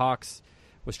Howard Hawks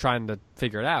was trying to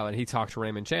figure it out, and he talked to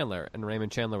Raymond Chandler, and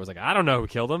Raymond Chandler was like, I don't know who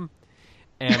killed him.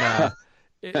 And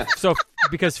so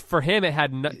because for him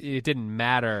it didn't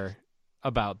matter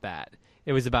about that.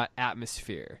 It was about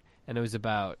atmosphere, and it was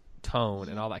about tone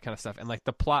and all that kind of stuff. And like,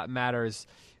 the plot matters,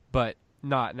 but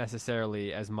not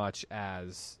necessarily as much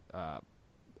as I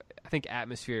think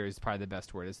atmosphere is probably the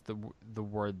best word. It's the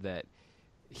word that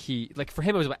for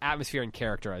him it was about atmosphere and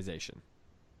characterization.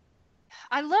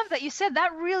 I love that you said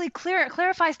that. Really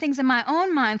clarifies things in my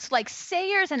own mind. So like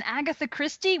Sayers and Agatha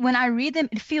Christie, when I read them,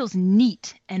 it feels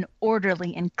neat and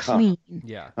orderly and clean.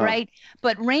 Right?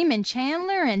 But Raymond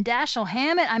Chandler and Dashiell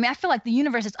Hammett, I feel like the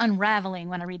universe is unraveling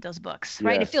when I read those books,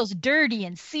 right? Yes. It feels dirty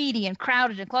and seedy and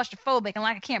crowded and claustrophobic and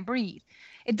like I can't breathe.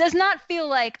 It does not feel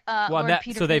like Lord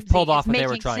Peter so they've pulled off what they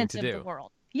were trying sense to of do. The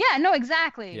world. Yeah, no,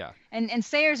 exactly. Yeah. And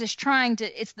Sayers is trying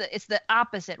to it's the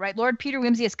opposite, right? Lord Peter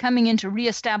Wimsey is coming in to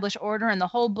reestablish order, and the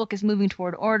whole book is moving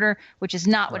toward order, which is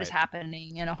not what is Right.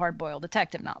 happening in a hard-boiled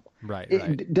detective novel. Right.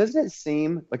 Doesn't it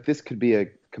seem like this could be a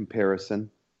comparison?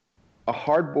 A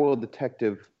hard-boiled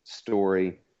detective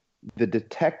story, the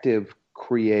detective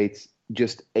creates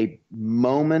just a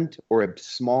moment or a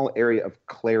small area of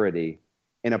clarity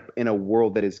in a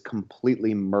world that is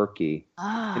completely murky.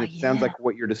 And it sounds like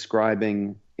what you're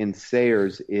describing in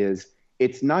Sayers is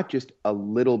it's not just a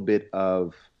little bit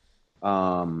of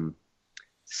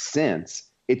sense.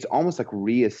 It's almost like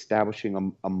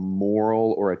reestablishing a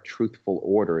moral or a truthful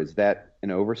order. Is that an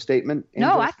overstatement,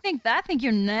 Angela? No, I think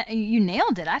you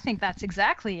nailed it. I think that's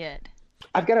exactly it.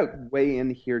 I've got to weigh in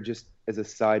here just as a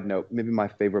side note. Maybe my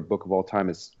favorite book of all time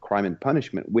is Crime and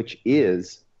Punishment, which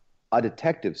is a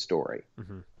detective story.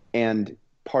 Mm-hmm. And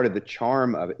part of the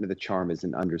charm of it, the charm is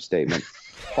an understatement.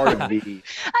 Part of the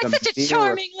such a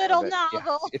charming little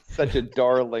novel. Yeah, it's such a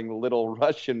darling little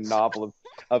Russian novel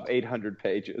of 800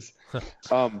 pages.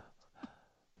 I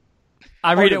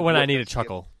read it when I need a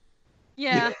chuckle.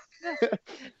 Yeah.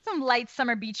 Some light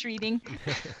summer beach reading.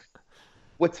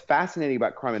 What's fascinating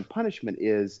about Crime and Punishment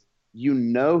is you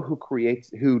know who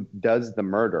does the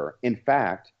murder. In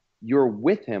fact, you're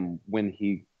with him when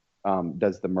he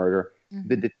does the murder. Mm-hmm.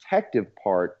 The detective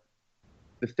part,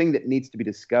 the thing that needs to be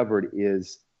discovered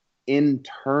is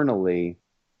internally,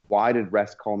 why did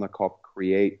Raskolnikov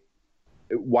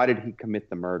why did he commit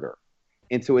the murder?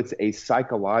 And so it's a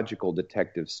psychological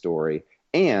detective story.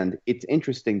 And it's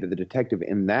interesting that the detective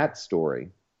in that story,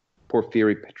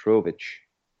 Porfiry Petrovich,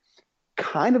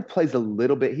 kind of plays a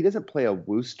little bit. He doesn't play a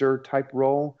Wooster type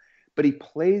role, but he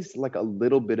plays like a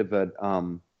little bit of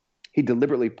he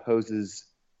deliberately poses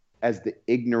as the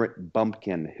ignorant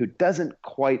bumpkin who doesn't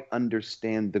quite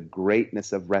understand the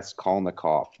greatness of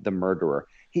Raskolnikov, the murderer.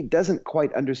 He doesn't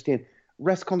quite understand.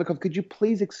 Raskolnikov, could you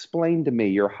please explain to me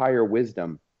your higher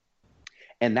wisdom?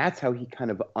 And that's how he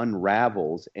kind of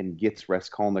unravels and gets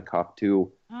Raskolnikov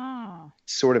to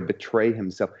sort of betray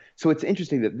himself. So it's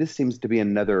interesting that this seems to be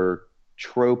another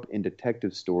trope in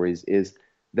detective stories, is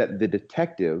that the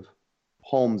detective,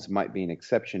 Holmes might be an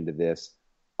exception to this,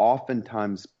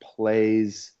 oftentimes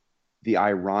plays the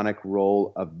ironic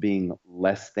role of being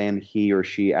less than he or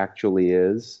she actually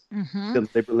is,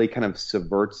 deliberately kind of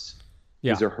subverts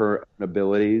his or her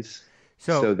abilities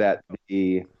so that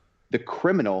the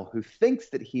criminal who thinks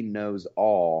that he knows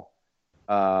all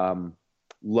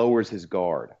lowers his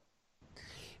guard.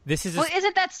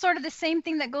 Isn't that sort of the same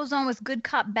thing that goes on with good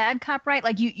cop, bad cop, right?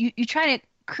 Like you try to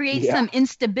create some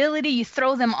instability, you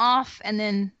throw them off, and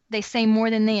then they say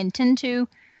more than they intend to.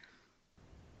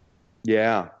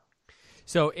 Yeah.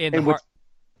 So go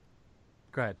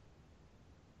ahead.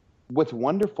 What's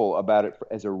wonderful about it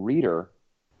as a reader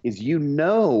is you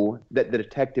know that the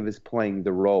detective is playing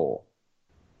the role.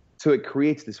 So it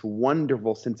creates this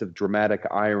wonderful sense of dramatic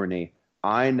irony.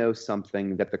 I know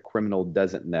something that the criminal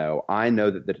doesn't know. I know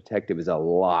that the detective is a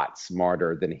lot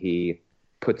smarter than he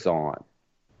puts on.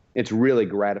 It's really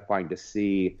gratifying to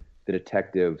see the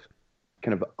detective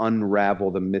kind of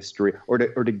unravel the mystery or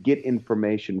to get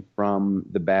information from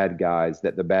the bad guys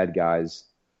that the bad guys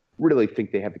really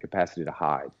think they have the capacity to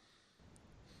hide.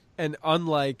 And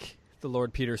unlike the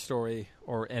Lord Peter story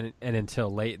and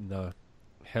until late in the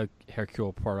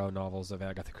Hercule Poirot novels of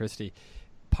Agatha Christie,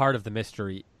 part of the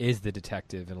mystery is the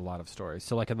detective in a lot of stories.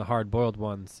 So like in the hard-boiled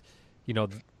ones,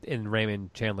 in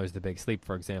Raymond Chandler's The Big Sleep,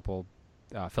 for example,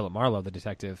 Philip Marlowe, the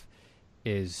detective,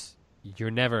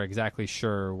 you're never exactly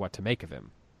sure what to make of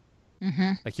him.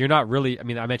 Mm-hmm. Like you're not really, I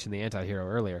mentioned the anti-hero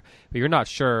earlier, but you're not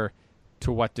sure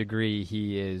to what degree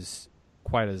he is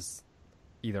quite as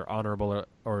either honorable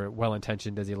or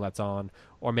well-intentioned as he lets on,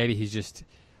 or maybe he's just,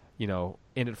 in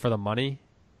it for the money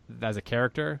as a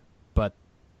character, but,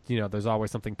 there's always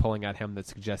something pulling at him that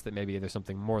suggests that maybe there's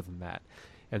something more than that.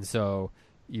 And so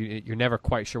you're never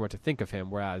quite sure what to think of him,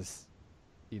 whereas,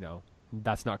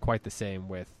 that's not quite the same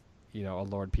with, a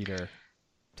Lord Peter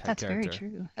type character. Very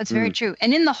true. That's very true.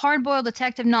 And in the hard-boiled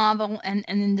detective novel and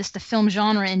in just the film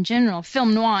genre in general,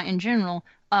 film noir in general,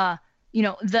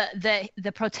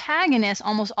 the protagonist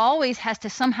almost always has to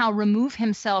somehow remove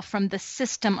himself from the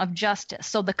system of justice.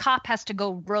 So the cop has to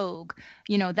go rogue,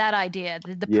 that idea.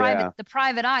 The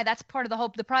private eye, that's part of the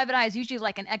hope. The private eye is usually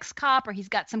like an ex-cop, or he's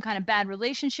got some kind of bad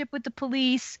relationship with the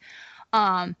police.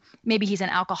 Maybe he's an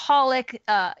alcoholic.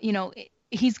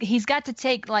 He's got to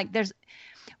take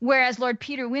whereas Lord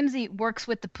Peter Wimsey works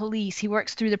with the police. He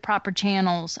works through the proper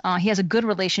channels. He has a good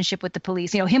relationship with the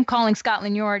police. Him calling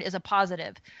Scotland Yard is a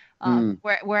positive.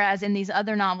 Whereas in these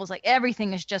other novels, like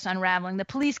everything is just unraveling. The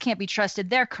police can't be trusted.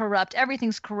 They're corrupt.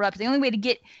 Everything's corrupt. The only way to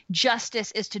get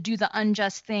justice is to do the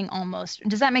unjust thing almost.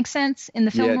 Does that make sense in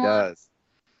the film? Yeah, it does.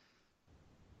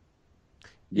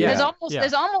 Yeah.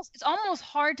 It's almost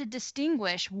hard to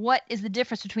distinguish what is the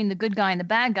difference between the good guy and the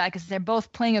bad guy, because they're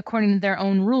both playing according to their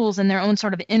own rules and their own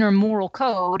sort of inner moral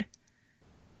code.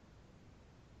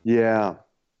 Yeah.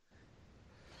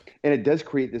 And it does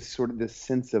create this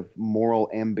sense of moral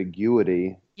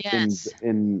ambiguity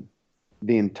in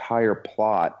the entire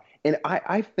plot. And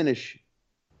I finish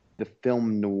the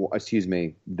film noir,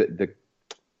 the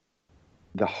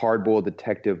hard-boiled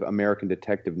American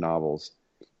detective novels.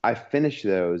 I finish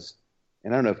those,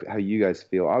 and I don't know how you guys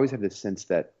feel. I always have this sense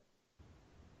that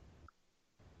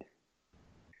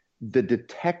the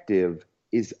detective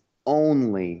is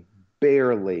only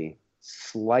barely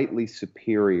slightly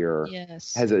superior,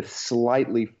 has a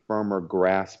slightly firmer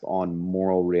grasp on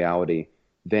moral reality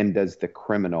than does the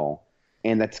criminal.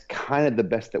 And that's kind of the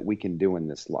best that we can do in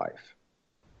this life.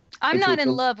 I'm not in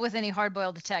love with any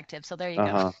hard-boiled detective, so there you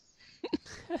go.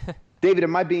 David,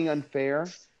 am I being unfair?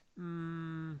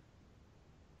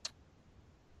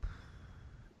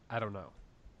 I don't know.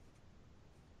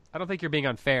 I don't think you're being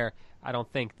unfair. I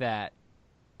don't think that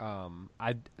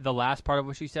the last part of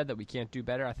what you said, that we can't do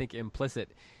better, I think implicit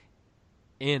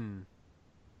in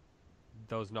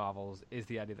those novels is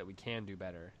the idea that we can do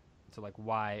better. So like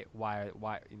why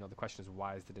the question is,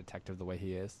 why is the detective the way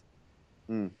he is?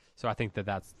 So I think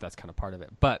that's kind of part of it.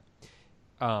 But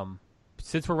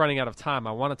since we're running out of time,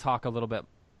 I want to talk a little bit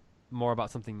more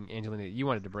about something, Angelina, that you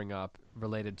wanted to bring up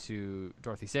related to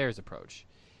Dorothy Sayers' approach.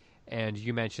 And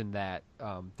you mentioned that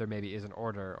there maybe is an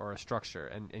order or a structure,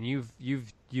 and you've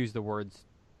used the words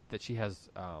that she has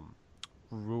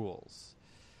rules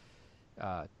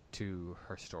to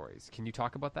her stories. Can you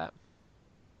talk about that?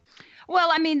 Well,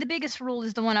 I mean, the biggest rule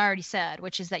is the one I already said,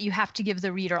 which is that you have to give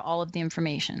the reader all of the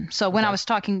information. So when I was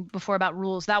talking before about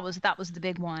rules, that was the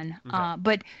big one.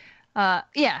 Okay.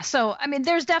 So I mean,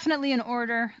 there's definitely an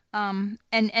order. And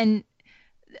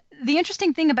the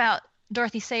interesting thing about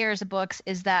Dorothy Sayers' books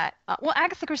is that,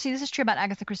 Agatha Christie, this is true about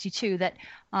Agatha Christie too, that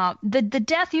the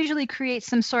death usually creates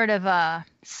some sort of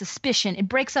suspicion. It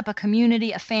breaks up a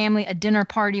community, a family, a dinner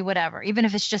party, whatever, even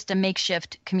if it's just a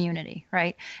makeshift community,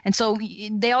 right? And so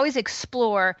they always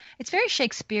explore, it's very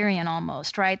Shakespearean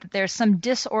almost, right? That there's some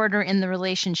disorder in the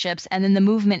relationships, and then the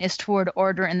movement is toward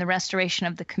order and the restoration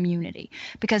of the community,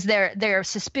 because they're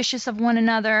suspicious of one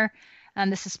another,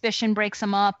 and the suspicion breaks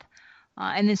them up.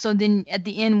 And then at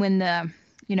the end, when the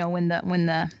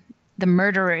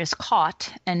murderer is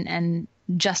caught and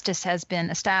justice has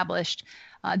been established,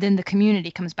 then the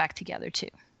community comes back together too.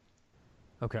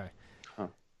 Okay. Huh.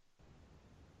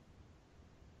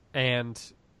 And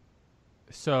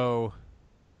so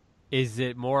is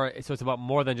it more? So it's about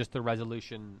more than just the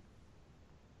resolution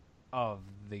of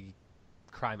the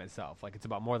crime itself. Like, it's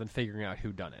about more than figuring out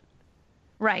who done it.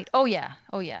 Right. Oh yeah.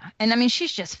 And I mean,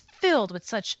 she's just filled with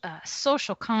such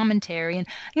social commentary. And,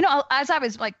 as I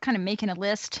was like kind of making a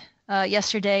list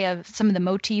yesterday of some of the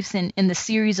motifs in the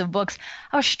series of books,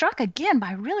 I was struck again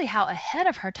by really how ahead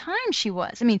of her time she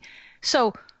was. I mean,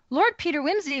 so Lord Peter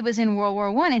Wimsey was in World War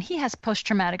I, and he has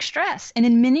post-traumatic stress. And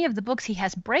in many of the books, he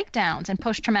has breakdowns and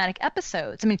post-traumatic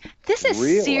episodes. I mean, this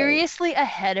is seriously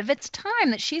ahead of its time,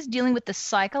 that she's dealing with the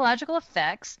psychological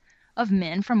effects of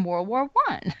men from World War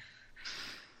I.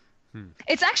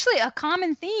 It's actually a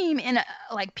common theme in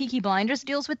like Peaky Blinders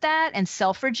deals with that, and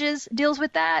Selfridges deals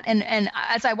with that. And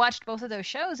as I watched both of those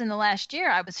shows in the last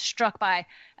year, I was struck by,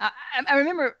 I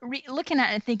remember looking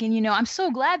at it and thinking, I'm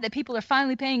so glad that people are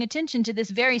finally paying attention to this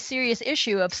very serious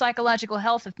issue of psychological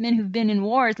health of men who've been in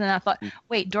wars. And I thought,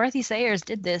 wait, Dorothy Sayers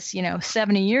did this,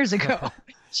 70 years ago.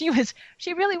 She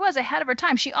really was ahead of her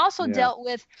time. She also dealt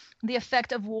with the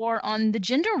effect of war on the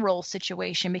gender role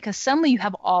situation, because suddenly you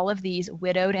have all of these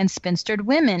widowed and spinstered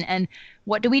women, and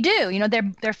what do we do?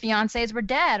 Their fiancés were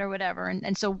dead or whatever,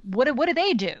 and so what do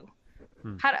they do?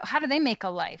 How do they make a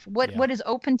life? What is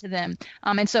open to them?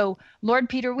 And so Lord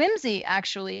Peter Wimsey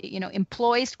actually,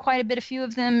 employs quite a few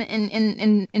of them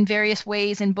in various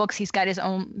ways in books. He's got his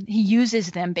own. He uses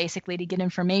them basically to get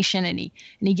information, and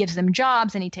he gives them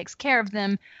jobs, and he takes care of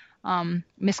them.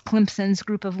 Miss Clemson's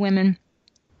group of women.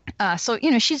 So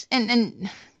she's and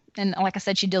like I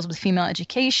said, she deals with female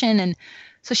education, and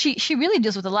so she really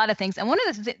deals with a lot of things. And one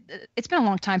of the it's been a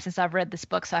long time since I've read this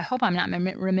book, so I hope I'm not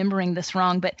remembering this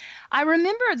wrong. But I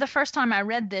remember the first time I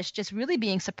read this, just really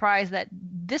being surprised that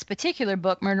this particular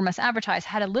book, Murder Must Advertise,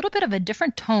 had a little bit of a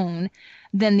different tone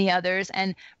than the others,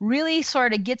 and really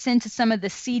sort of gets into some of the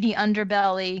seedy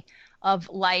underbelly of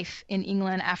life in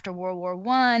England after World War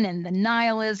I and the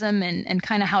nihilism and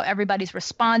kind of how everybody's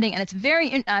responding. And it's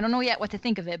I don't know yet what to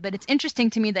think of it, but it's interesting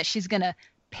to me that she's going to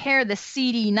pair the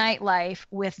seedy nightlife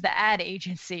with the ad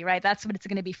agency, right? That's what it's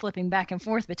going to be flipping back and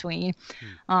forth between.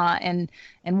 And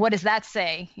what does that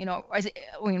say?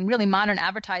 Really modern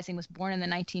advertising was born in the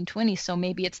 1920s, so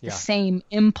maybe it's the same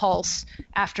impulse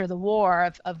after the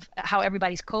war of how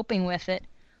everybody's coping with it.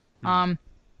 And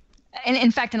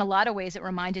in fact, in a lot of ways, it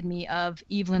reminded me of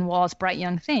Evelyn Waugh's Bright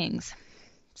Young Things.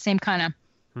 Same kind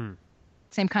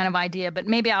of idea, but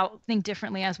maybe I'll think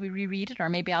differently as we reread it, or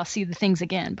maybe I'll see the things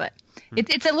again. But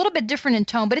it's a little bit different in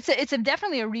tone, but it's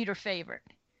definitely a reader favorite.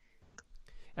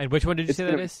 And which one did you say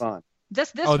that is? Fun.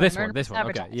 This one. This one.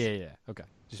 Okay. Yeah. Okay.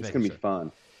 It's gonna be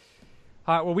fun.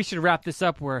 All right. Well, we should wrap this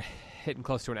up. We're hitting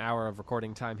close to an hour of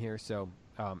recording time here. So,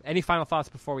 any final thoughts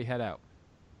before we head out?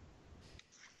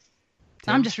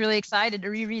 Tim? I'm just really excited to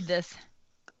reread this.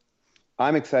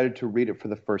 I'm excited to read it for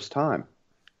the first time.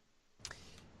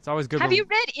 It's always good. Have you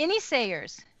read any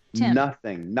Sayers, Tim?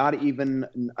 Nothing. Not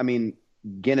even. I mean,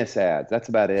 Guinness ads. That's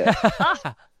about it.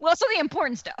 Well, so the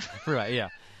important stuff. Right. Yeah.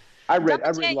 I read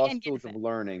Lost Tools of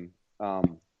Learning, but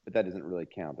that doesn't really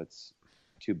count. That's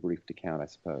too brief to count, I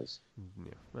suppose.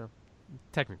 Yeah. Well,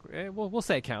 technically, we'll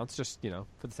say it counts. Just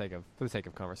for the sake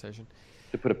of conversation.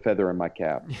 To put a feather in my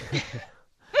cap.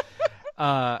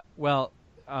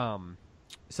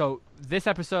 So this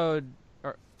episode,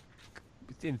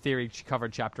 in theory,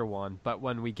 covered chapter 1, but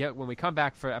when we come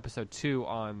back for episode 2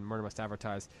 on Murder Must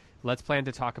Advertise, let's plan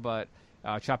to talk about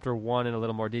chapter 1 in a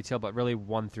little more detail, but really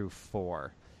 1 through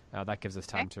 4. That gives us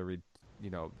time to read,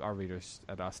 our readers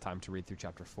and us time to read through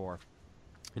chapter 4.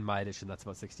 In my edition, that's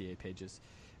about 68 pages,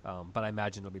 but I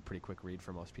imagine it'll be a pretty quick read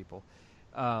for most people.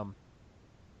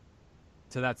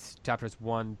 So that's chapters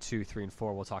 1, 2, 3, and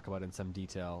 4. We'll talk about in some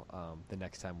detail the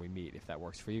next time we meet, if that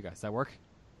works for you guys. Does that work?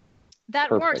 That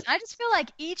Perfect. works. I just feel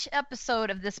like each episode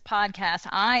of this podcast,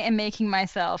 I am making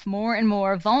myself more and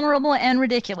more vulnerable and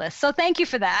ridiculous. So thank you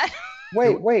for that.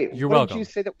 Wait. You're what welcome. Did you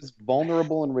say that was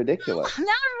vulnerable and ridiculous? Now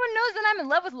everyone knows that I'm in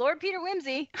love with Lord Peter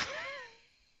Wimsey.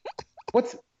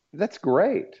 That's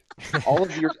great. All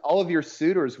of your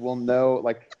suitors will know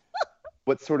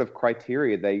what sort of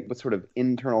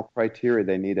internal criteria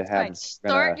they need to have. Right.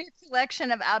 Start your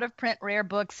collection of out of print rare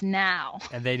books now.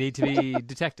 And they need to be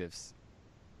detectives.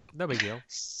 No big deal.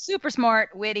 Super smart,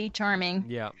 witty, charming.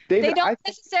 Yeah. David, they don't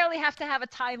necessarily have to have a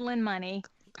title and money.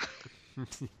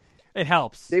 It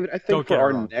helps. David, I think for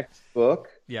our next book,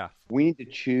 we need to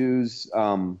choose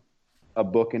a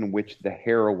book in which the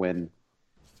heroine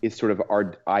is sort of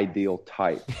our ideal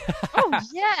type. Oh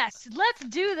yes, let's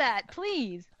do that,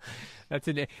 please.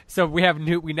 So we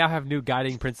now have new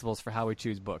guiding principles for how we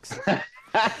choose books. Yeah,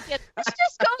 let's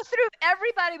just go through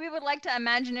everybody we would like to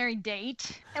imaginary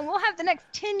date, and we'll have the next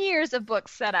 10 years of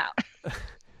books set out.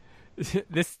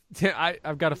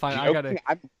 I've got to find.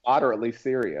 I'm moderately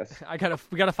serious. We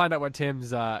got to find out what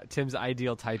Tim's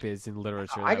ideal type is in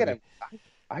literature. I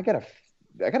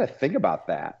gotta think about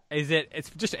that. It's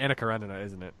just Anna Karenina,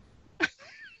 isn't it?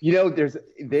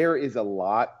 There is a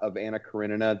lot of Anna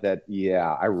Karenina that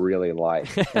I really like.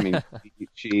 I mean,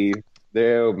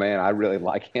 I really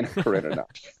like Anna Karenina.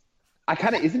 I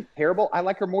kind of isn't terrible. I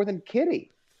like her more than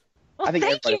Kitty. Well,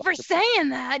 thank you for saying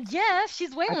that. Yes,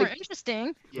 she's way more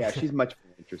interesting. Yeah, she's much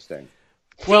more interesting.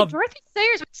 Well, Dorothy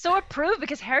Sayers would so approve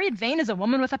because Harriet Vane is a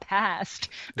woman with a past.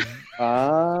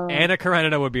 Anna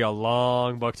Karenina would be a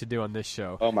long book to do on this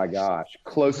show. Oh my gosh.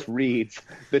 Close reads.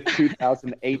 The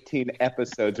 2018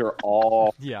 episodes are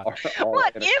all... Yeah.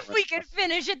 What if we could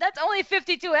finish it? That's only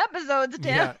 52 episodes,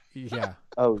 Tim. Yeah.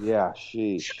 Oh yeah,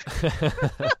 sheesh.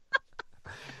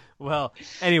 Well,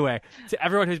 anyway, to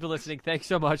everyone who's been listening, thanks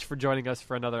so much for joining us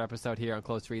for another episode here on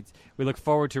Close Reads. We look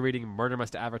forward to reading Murder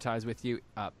Must Advertise with you.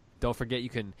 Don't forget you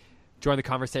can join the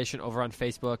conversation over on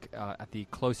Facebook at the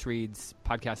Close Reads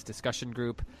podcast discussion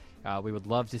group. We would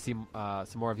love to see some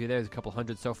more of you there. There's a couple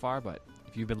hundred so far, but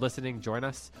if you've been listening, join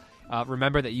us.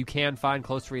 Remember that you can find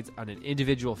Close Reads on an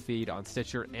individual feed on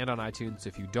Stitcher and on iTunes. So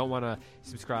if you don't want to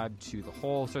subscribe to the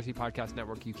whole Cersei Podcast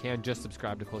Network, you can just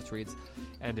subscribe to Close Reads.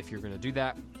 And if you're going to do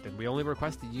that, then we only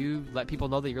request that you let people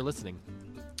know that you're listening.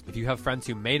 If you have friends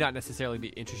who may not necessarily be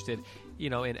interested,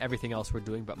 in everything else we're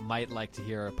doing, but might like to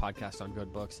hear a podcast on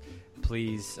good books,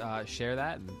 please share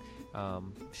that and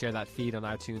share that feed on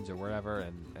iTunes or wherever,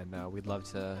 and we'd love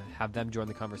to have them join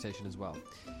the conversation as well.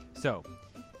 So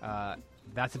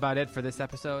that's about it for this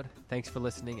episode. Thanks for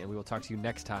listening, and we will talk to you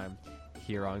next time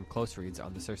here on Close Reads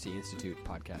on the Cersei Institute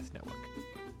Podcast Network.